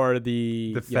 Right. Or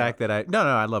the fact that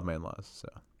I love my in-laws, so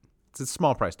it's a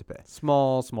small price to pay.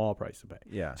 Small price to pay.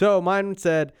 Yeah. So mine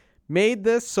said, made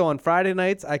this so on Friday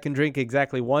nights I can drink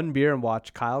exactly 1 beer and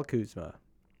watch Kyle Kuzma.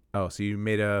 Oh, so you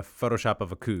made a Photoshop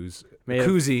of a koozie.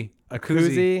 A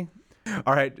koozie.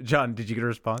 All right, John, did you get a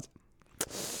response?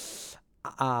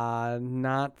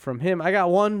 Not from him. I got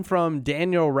one from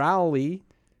Daniel Rowley.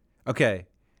 Okay.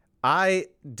 I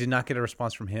did not get a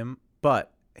response from him,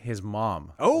 but his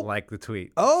mom liked the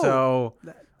tweet. Oh. So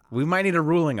we might need a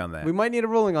ruling on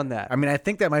that. I mean, I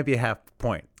think that might be a half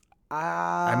point.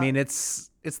 I mean, it's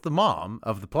the mom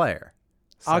of the player.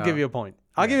 So. I'll give you a point.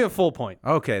 I'll give you a full point.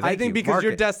 Okay, I think because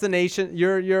your destination,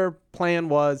 your plan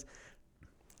was,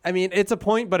 I mean, it's a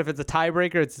point, but if it's a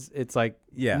tiebreaker, it's like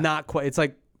not quite. It's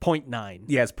like 0.9.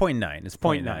 Yeah, it's 0.9. It's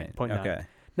 0.9. 0.9. Okay.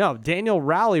 No, Daniel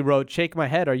Rowley wrote, "Shake my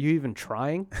head. Are you even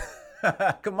trying?"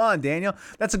 Come on, Daniel.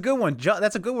 That's a good one.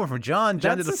 That's a good one from John.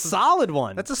 That's a solid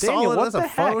one. That's a Daniel, solid. That's a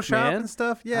Photoshop man? and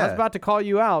stuff. Yeah. I was about to call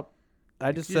you out.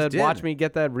 I just said, watch me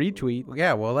get that retweet.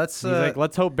 Yeah, well, let's. He's like,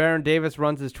 let's hope Baron Davis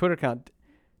runs his Twitter account.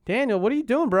 Daniel, what are you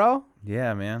doing, bro?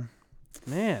 Yeah, man.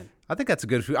 I think that's a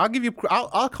good.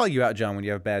 I'll call you out, John, when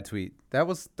you have a bad tweet. That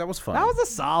was fun. That was a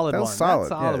solid one. That was solid.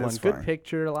 Solid one. Good fine.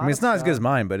 picture. I mean, it's not as good as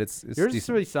mine, but it's yours decent. is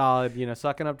really solid.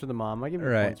 Sucking up to the mom. I give you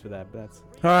points for that. But that's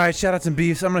all right. Shout out some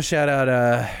beefs. I'm gonna shout out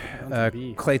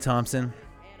Klay Thompson.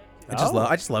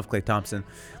 I just love Klay Thompson.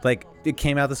 Like, it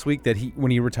came out this week that when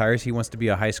he retires, he wants to be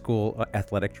a high school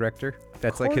athletic director.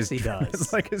 That's like his. He does.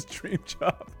 It's like his dream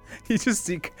job. I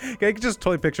can just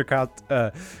totally picture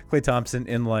Klay Thompson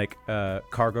in like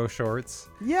cargo shorts.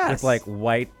 Yes. With like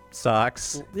white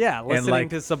socks. Yeah, listening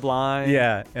to Sublime.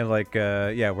 Yeah, and like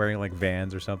wearing like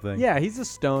Vans or something. Yeah, he's a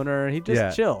stoner. He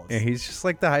just chills. And he's just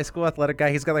like the high school athletic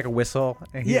guy. He's got like a whistle.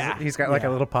 And he's got like a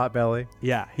little pot belly.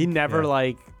 Yeah, he never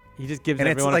he just gives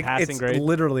everyone a passing grade. It's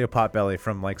literally a pot belly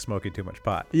from like smoking too much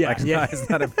pot. Yeah, It's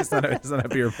not a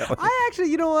beer belly. I actually,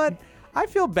 you know what? I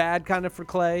feel bad kind of for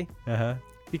Klay.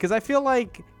 Because I feel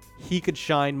like he could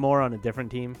shine more on a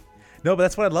different team. No, but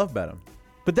that's what I love about him.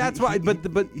 But that's why.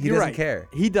 But he doesn't care.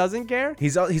 He doesn't care.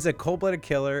 He's a cold-blooded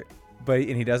killer,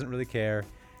 and he doesn't really care.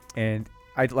 And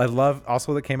I love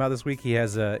also that came out this week.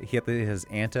 His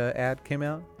Anta ad came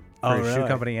out for his shoe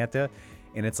company Anta,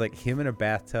 and it's like him in a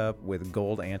bathtub with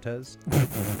gold antas,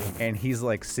 and he's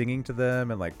like singing to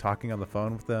them and like talking on the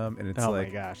phone with them, and it's Oh like,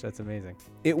 my gosh, that's amazing.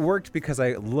 it worked because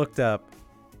I looked up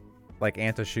like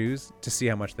Anta shoes to see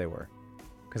how much they were.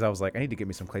 Because I was like, I need to get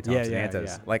me some Klay Thompson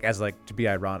Antas, like as like to be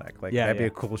ironic, like that'd be a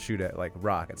cool shoe to like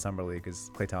rock at Summer League because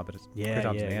Klay Thompson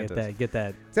Antas. Get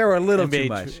that. They were a little NBA too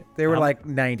much. They were like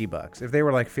 $90. If they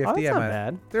were like 50, that's I not might.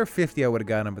 bad. If they were 50, I would have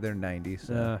gotten them, but they're 90.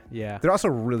 So. Yeah. They're also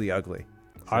really ugly.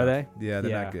 Are they? Yeah,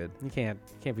 they're not good. You can't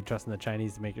be trusting the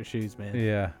Chinese to make your shoes, man.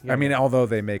 Yeah. I mean, although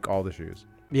they make all the shoes.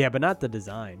 Yeah, but not the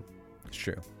design. It's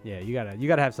true. Yeah, you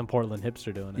gotta have some Portland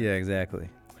hipster doing it. Yeah, exactly.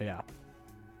 Yeah.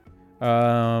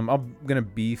 I'm gonna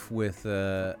beef with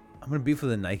the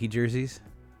Nike jerseys.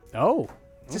 Oh.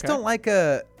 Just don't like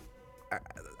the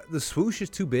swoosh is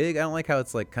too big. I don't like how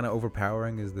it's like kind of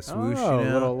overpowering as the swoosh. Oh, you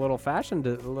know? little fashion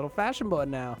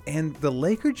button now. And the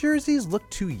Laker jerseys look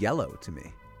too yellow to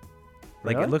me.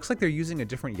 Like Really? it looks like they're using a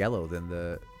different yellow than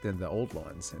the old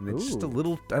ones, and it's just a Ooh.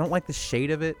 little. I don't like the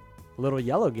shade of it. Little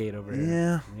yellow gate over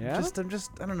here. Yeah.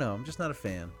 I don't know. I'm just not a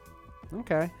fan.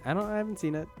 Okay. I haven't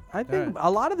seen it. I think a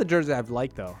lot of the jerseys I've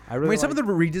liked though. I I mean, some of like-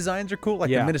 the redesigns are cool, like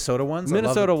Yeah. the Minnesota ones.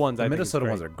 Minnesota ones, The I think Minnesota is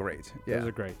ones great. are great. Yeah. Those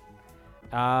are great.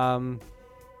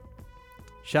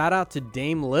 Shout out to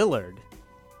Dame Lillard,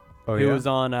 Oh who yeah. was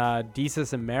on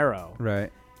Desus and Mero.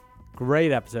 Right.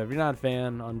 Great episode. If you're not a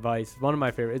fan, on Vice, one of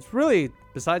my favorite. It's really,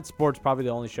 besides sports, probably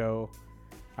the only show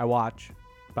I watch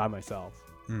by myself.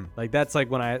 Like that's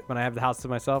like when I have the house to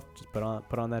myself, just put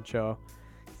on that show.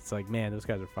 It's like, man, those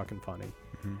guys are fucking funny.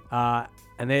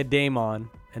 And they had Dame on,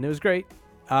 and it was great.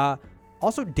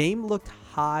 Also, Dame looked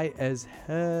high as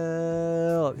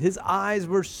hell. His eyes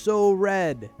were so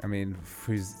red. I mean,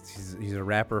 he's a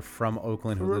rapper from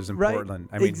Oakland who lives in Right. Portland.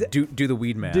 I mean, do the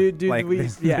weed math. Do the like, weed-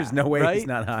 there's no way right? he's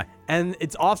not high. And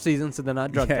it's off season, so they're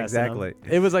not drug Yeah, testing him.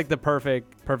 exactly. It was like the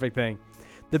perfect thing.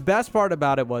 The best part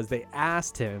about it was they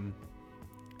asked him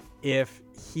if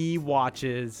he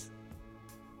watches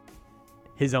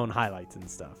his own highlights and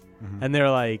stuff. And they're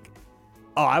like,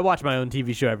 oh, I watch my own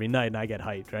TV show every night and I get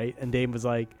hyped, right? And Dame was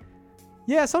like,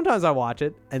 yeah, sometimes I watch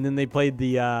it. And then they played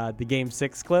the Game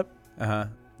 6 clip.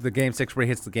 The Game 6 where he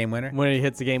hits the game winner. When he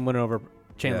hits the game winner over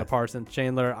Chandler Yeah. Parsons.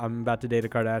 Chandler, I'm about to date a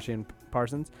Kardashian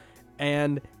Parsons.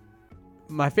 And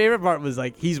my favorite part was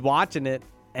like he's watching it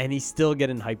and he's still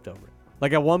getting hyped over it.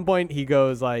 Like at one point he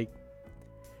goes like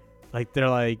they're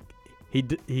like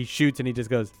he shoots and he just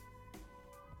goes,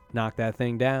 knock that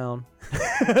thing down.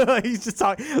 Like he's just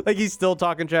talking like he's still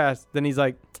talking trash. Then he's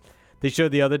like, they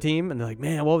showed the other team and they're like,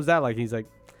 man, what was that like? He's like,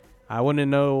 I wouldn't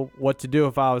know what to do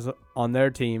if I was on their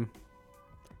team.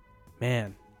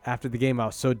 Man, after the game, I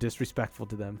was so disrespectful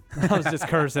to them. I was just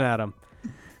cursing at them.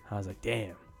 I was like,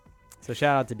 damn. So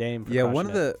shout out to Dame. For One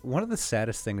crushing it. of the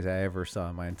saddest things I ever saw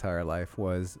in my entire life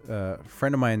was a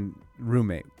friend of mine,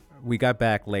 roommate. We got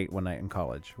back late one night in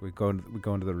college. We go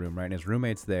into the room, right? And his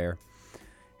roommate's there.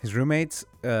 His roommate's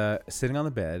sitting on the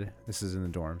bed. This is in the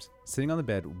dorms. Sitting on the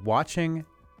bed, watching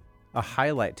a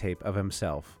highlight tape of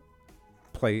himself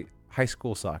play high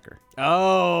school soccer.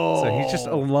 Oh. So he's just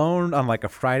alone on like a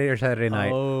Friday or Saturday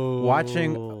night,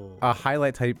 watching a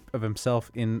highlight tape of himself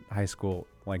in high school,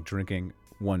 like drinking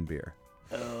one beer.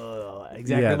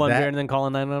 Exactly Yeah, one that- beer and then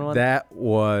calling 911. That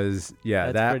was,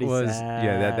 That's that pretty was,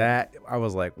 sad. that I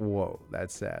was like, whoa,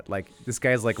 that's sad. Like this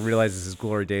guy's like realizes his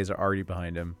glory days are already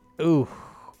behind him. Ooh.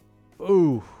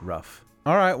 Rough.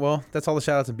 All right, well, that's all the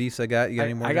shout outs and beefs I got. You got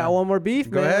any more? I got John? one more beef,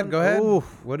 Go man. ahead. Go ahead. Ooh.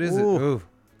 What is Ooh. it? Ooh.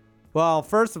 Well,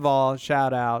 first of all,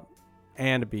 shout out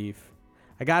and a beef.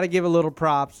 I got to give a little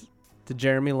props to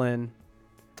Jeremy Lin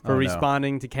for Oh, no.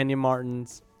 responding to Kenya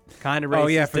Martin's kind of racist Oh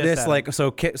yeah, for diss this, at him.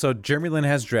 like, so Jeremy Lin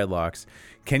has dreadlocks.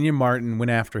 Kenya Martin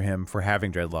went after him for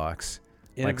having dreadlocks,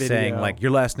 In a like saying, video. like,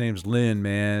 your last name's Lin,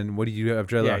 man. What do you have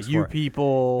dreadlocks you for?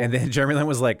 people. And then Jeremy Lin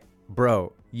was like,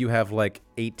 bro, you have like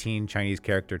 18 Chinese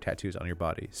character tattoos on your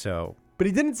body. So But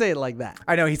he didn't say it like that.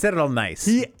 I know he said it all nice.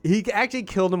 He actually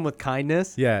killed him with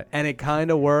kindness. Yeah. And it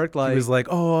kind of worked. Like He was like,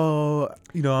 oh, I'm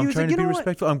was trying like, to "You be know what?"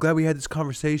 respectful. I'm glad we had this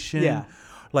conversation. Yeah.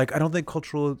 Like, I don't think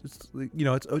cultural,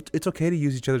 it's okay to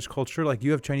use each other's culture. Like,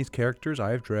 you have Chinese characters,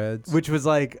 I have dreads. which was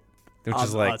like Which a,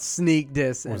 is like, a sneak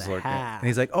diss and was a like half. and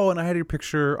he's like, oh, and I had your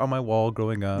picture on my wall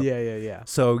growing up. Yeah.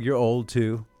 So you're old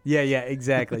too. Yeah,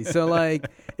 exactly. So like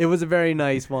it was a very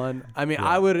nice one. I mean,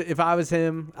 I would, if I was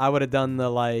him, I would have done the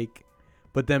like,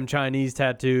 but them Chinese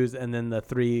tattoos and then the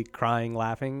 3 crying,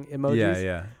 laughing emojis.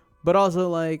 Yeah. But also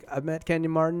like I've met Kenya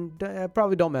Martin. I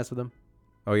probably don't mess with him.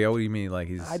 Oh yeah, what do you mean? Like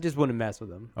he's I just wouldn't mess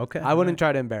with him. okay. I wouldn't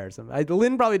try to embarrass him.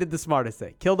 Lynn probably did the smartest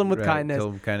thing. Killed him with kindness. Kill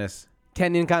him with kindness.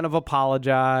 Kenyon kind of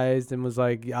apologized and was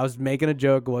like, I was making a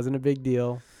joke. It wasn't a big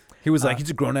deal. He was like, he's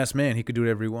a grown ass man. He could do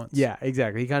whatever he wants. Yeah,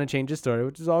 exactly. He kind of changed his story,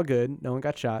 which is all good. No one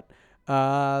got shot.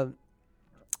 But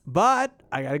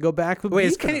I got to go back with. Wait,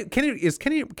 is Kenny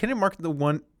Martin the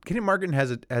one? Kenny Martin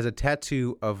has a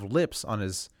tattoo of lips on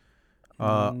his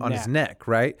neck,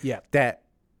 right? Yeah. That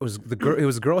was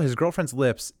his girlfriend's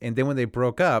lips, and then when they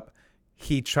broke up,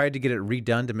 he tried to get it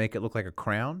redone to make it look like a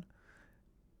crown.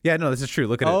 Yeah, no, this is true.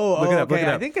 Look at it. Look it up. Okay. Look it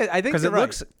up. I think because you're it right.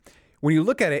 looks, when you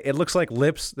look at it, it looks like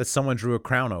lips that someone drew a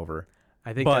crown over.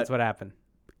 I think that's what happened.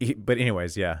 But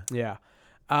anyways, yeah. Yeah.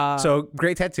 So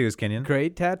great tattoos, Kenyon.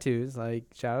 Great tattoos. Like,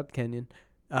 shout out to Kenyon.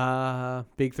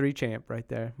 Big 3 champ right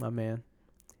there, my man.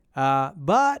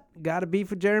 But got to beef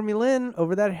with Jeremy Lin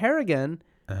over that hair again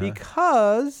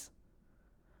because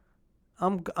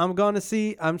I'm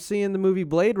seeing the movie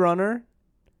Blade Runner,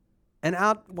 and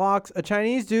out walks a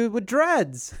Chinese dude with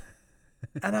dreads.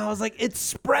 And I was like, it's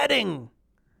spreading.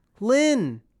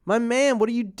 Lin, my man, what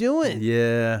are you doing?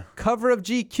 Yeah. Cover of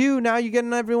GQ, now you're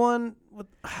getting everyone with...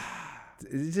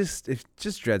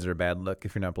 Just dreads are a bad look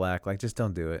if you're not black. Like, just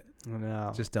don't do it.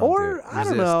 No. Just don't do it. Or, I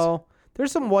don't know.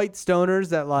 There's some white stoners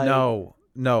that like... No,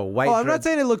 white I'm not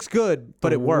saying it looks good,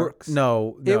 but it works.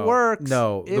 No. It works.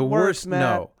 No, It the works, worst,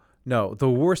 Matt. no. The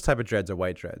worst type of dreads are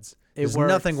white dreads. There's works.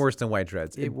 nothing worse than white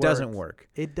dreads. It doesn't works. work.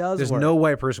 It does There's work. no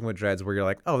white person with dreads where you're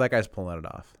like, oh, that guy's pulling it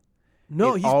off.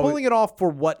 No, he's pulling it off for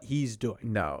what he's doing.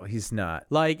 No, he's not.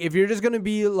 Like, if you're just going to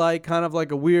be like kind of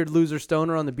like a weird loser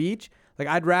stoner on the beach, like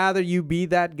I'd rather you be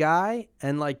that guy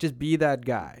and like just be that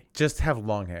guy. Just have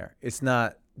long hair. It's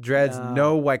not dreads.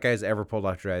 No white guys ever pulled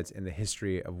off dreads in the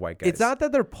history of white guys. It's not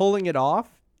that they're pulling it off.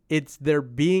 It's they're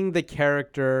being the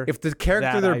character. If the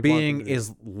character they're being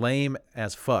is lame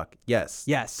as fuck, yes,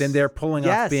 then they're pulling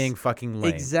off being fucking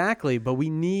lame. Exactly, but we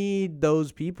need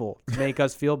those people to make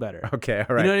us feel better. Okay,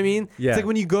 all right. You know what I mean? Yeah. It's like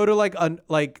when you go to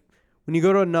when you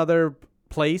go to another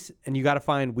place and you got to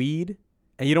find weed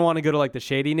and you don't want to go to like the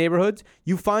shady neighborhoods,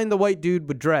 you find the white dude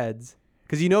with dreads.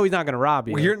 Because you know he's not going to rob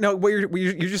you. Well,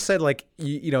 you just said like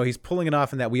you know he's pulling it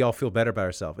off and that we all feel better about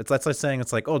ourselves. That's like saying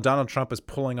it's like, oh, Donald Trump is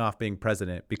pulling off being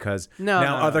president because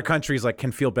other countries like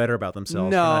can feel better about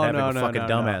themselves for not having a fucking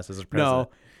dumbass as a president. No,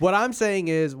 what I'm saying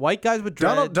is white guys with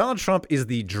dreads. Donald Trump is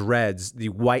the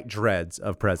white dreads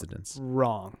of presidents.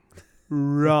 Wrong.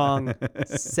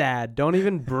 Sad. Don't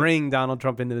even bring Donald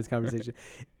Trump into this conversation.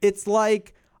 It's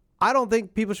like I don't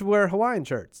think people should wear Hawaiian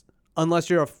shirts unless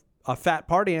you're a fat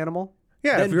party animal.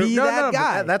 Yeah, then be that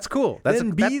guy. That's cool. That's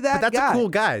a cool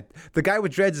guy. The guy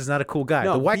with dreads is not a cool guy.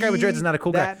 No, the white guy with dreads is not a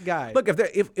cool guy. That guy. Look,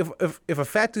 if a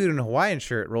fat dude in a Hawaiian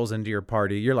shirt rolls into your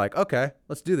party, you're like, okay,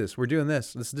 let's do this. We're doing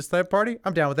this. This type of party.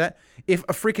 I'm down with that. If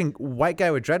a freaking white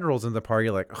guy with dread rolls into the party,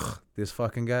 you're like, ugh, this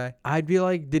fucking guy. I'd be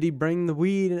like, did he bring the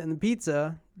weed and the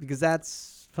pizza? Because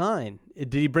that's fine.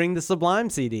 Did he bring the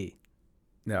Sublime CD?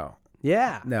 No.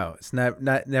 Yeah. No, it's never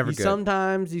good.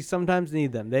 You sometimes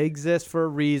need them. They exist for a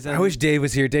reason. I wish Dave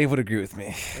was here. Dave would agree with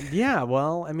me. Yeah,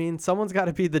 well, I mean, someone's got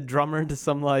to be the drummer to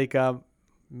some like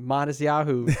Modest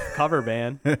Yahoo cover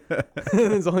band.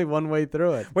 There's only one way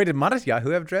through it. Wait, did Modest Yahoo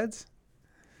have dreads?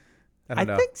 I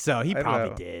think so. He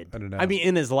probably did. I don't know. I mean,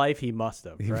 in his life, he must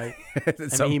have, right?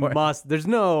 He must. There's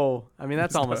no. I mean,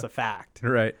 that's almost a fact.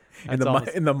 Right. In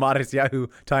the Modest Yahoo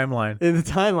timeline. In the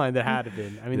timeline that had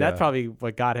been. I mean, that's probably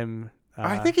what got him.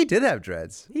 I think he did have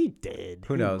dreads. He did.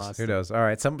 Who knows? All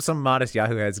right. Some Modest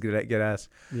Yahoo heads get ass.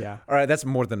 Yeah. All right. That's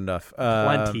more than enough.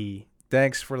 Plenty.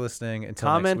 Thanks for listening. Until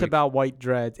Comment next week. about white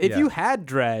dreads. If you had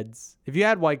dreads, if you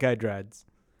had white guy dreads,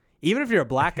 even if you're a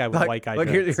black guy with white guy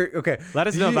dreads, okay. Let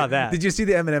us know about that. Did you see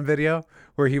the Eminem video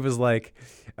where he was like,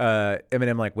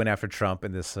 Eminem like went after Trump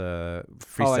in this freestyle?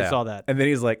 Oh, I saw that. And then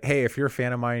he's like, hey, if you're a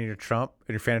fan of mine and you're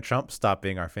a fan of Trump, stop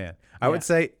being our fan. I would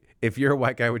say, if you're a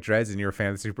white guy with dreads and you're a fan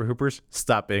of the Super Hoopers,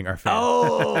 stop being our fan.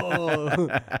 Oh,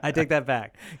 I take that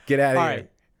back. Get out of All here. right.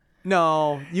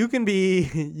 No, you can be a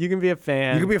fan. You can be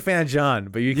a fan of John,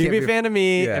 but you can can't be a fan of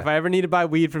me. Yeah. If I ever need to buy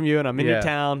weed from you and I'm in your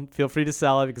town, feel free to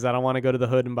sell it because I don't want to go to the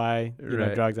hood and buy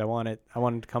drugs. I want it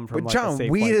to come from. But like John, a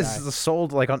safe weed white is guy.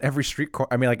 sold like on every street corner.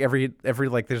 I mean, like every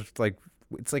like there's like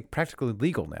it's like practically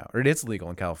legal now, or it is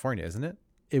legal in California, isn't it?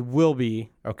 It will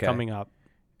be Okay. coming up.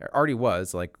 It already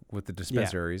was like with the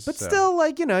dispensaries, But so. still,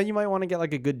 like you might want to get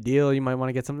like a good deal. You might want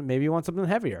to get something. Maybe you want something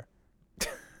heavier.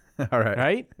 All right.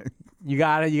 Right? You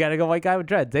gotta go white guy with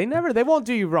dreads. They won't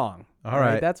do you wrong. All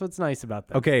right. That's what's nice about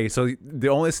them. Okay, so the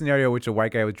only scenario which a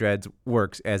white guy with dreads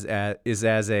works is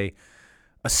as a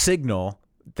signal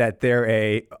that they're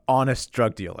a honest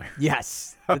drug dealer.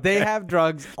 Yes. That they have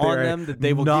drugs on them, that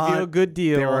they will give you a good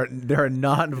deal. They're a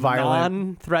non-violent,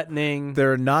 non-threatening.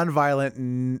 They're a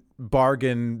non-violent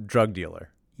bargain drug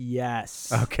dealer.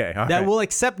 Yes. Okay, all that right. will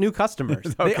accept new customers.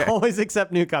 Okay. They always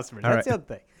accept new customers. All That's right. the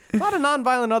other thing. A lot of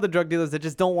non-violent other drug dealers that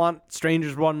just don't want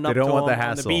strangers running up They don't to want the them on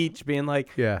the hassle. beach being like,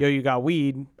 Yeah. yo, you got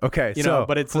weed. Okay, You so know,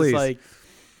 but it's please. just like,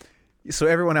 So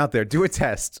everyone out there, do a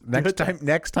test.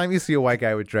 Next time you see a white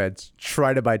guy with dreads,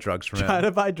 try to buy drugs from him. try to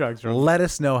buy drugs from them. Let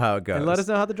us know how it goes. And let us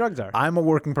know how the drugs are. I'm a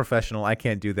working professional. I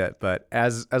can't do that. But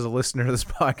as a listener to this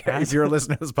podcast, if you're a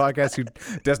listener to this podcast who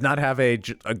does not have a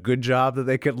good job that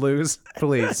they could lose,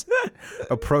 please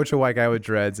approach a white guy with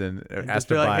dreads and ask Just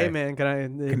to be like, buy. hey,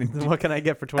 man, what can I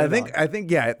get for $20? I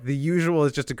think, yeah, the usual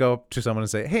is just to go up to someone and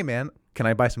say, hey, man, can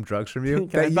I buy some drugs from you?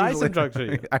 Can I buy some drugs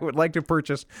from you? I would like to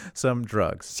purchase some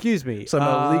drugs. Excuse me. Some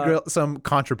illegal, some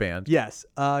contraband. Yes.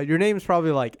 Your name's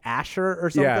probably like Asher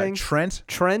or Yeah, something. Trent.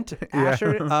 Trent. Yeah.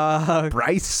 Asher.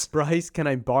 Bryce. Bryce, can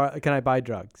I buy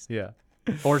drugs? Yeah.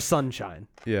 Or Sunshine.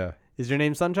 Yeah. Is your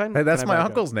name Sunshine? Hey, that's Can I my buy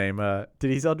uncle's name.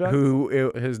 Did he sell drugs?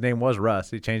 His name was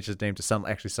Russ. He changed his name to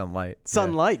Sunlight.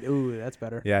 Sunlight. Ooh, that's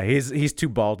better. Yeah, he's too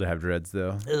bald to have dreads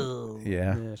though. Ooh.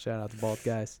 Yeah. Yeah, shout out to bald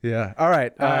guys. Yeah. All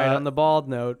right. All right, on the bald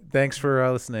note, Thanks for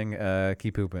listening.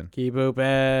 Keep pooping. keep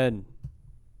open.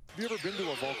 Have you ever been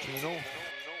to a volcano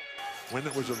when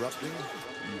it was erupting?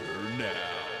 You're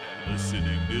now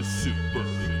listening to Super.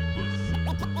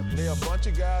 They a bunch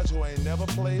of guys who ain't never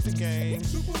played the game.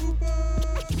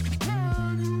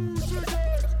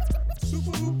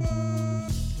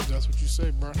 That's what you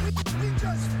say, bro. We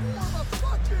just form a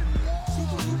fucking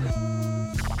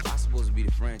wall. I'm supposed to be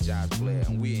the franchise player,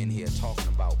 and we're in here talking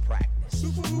about practice.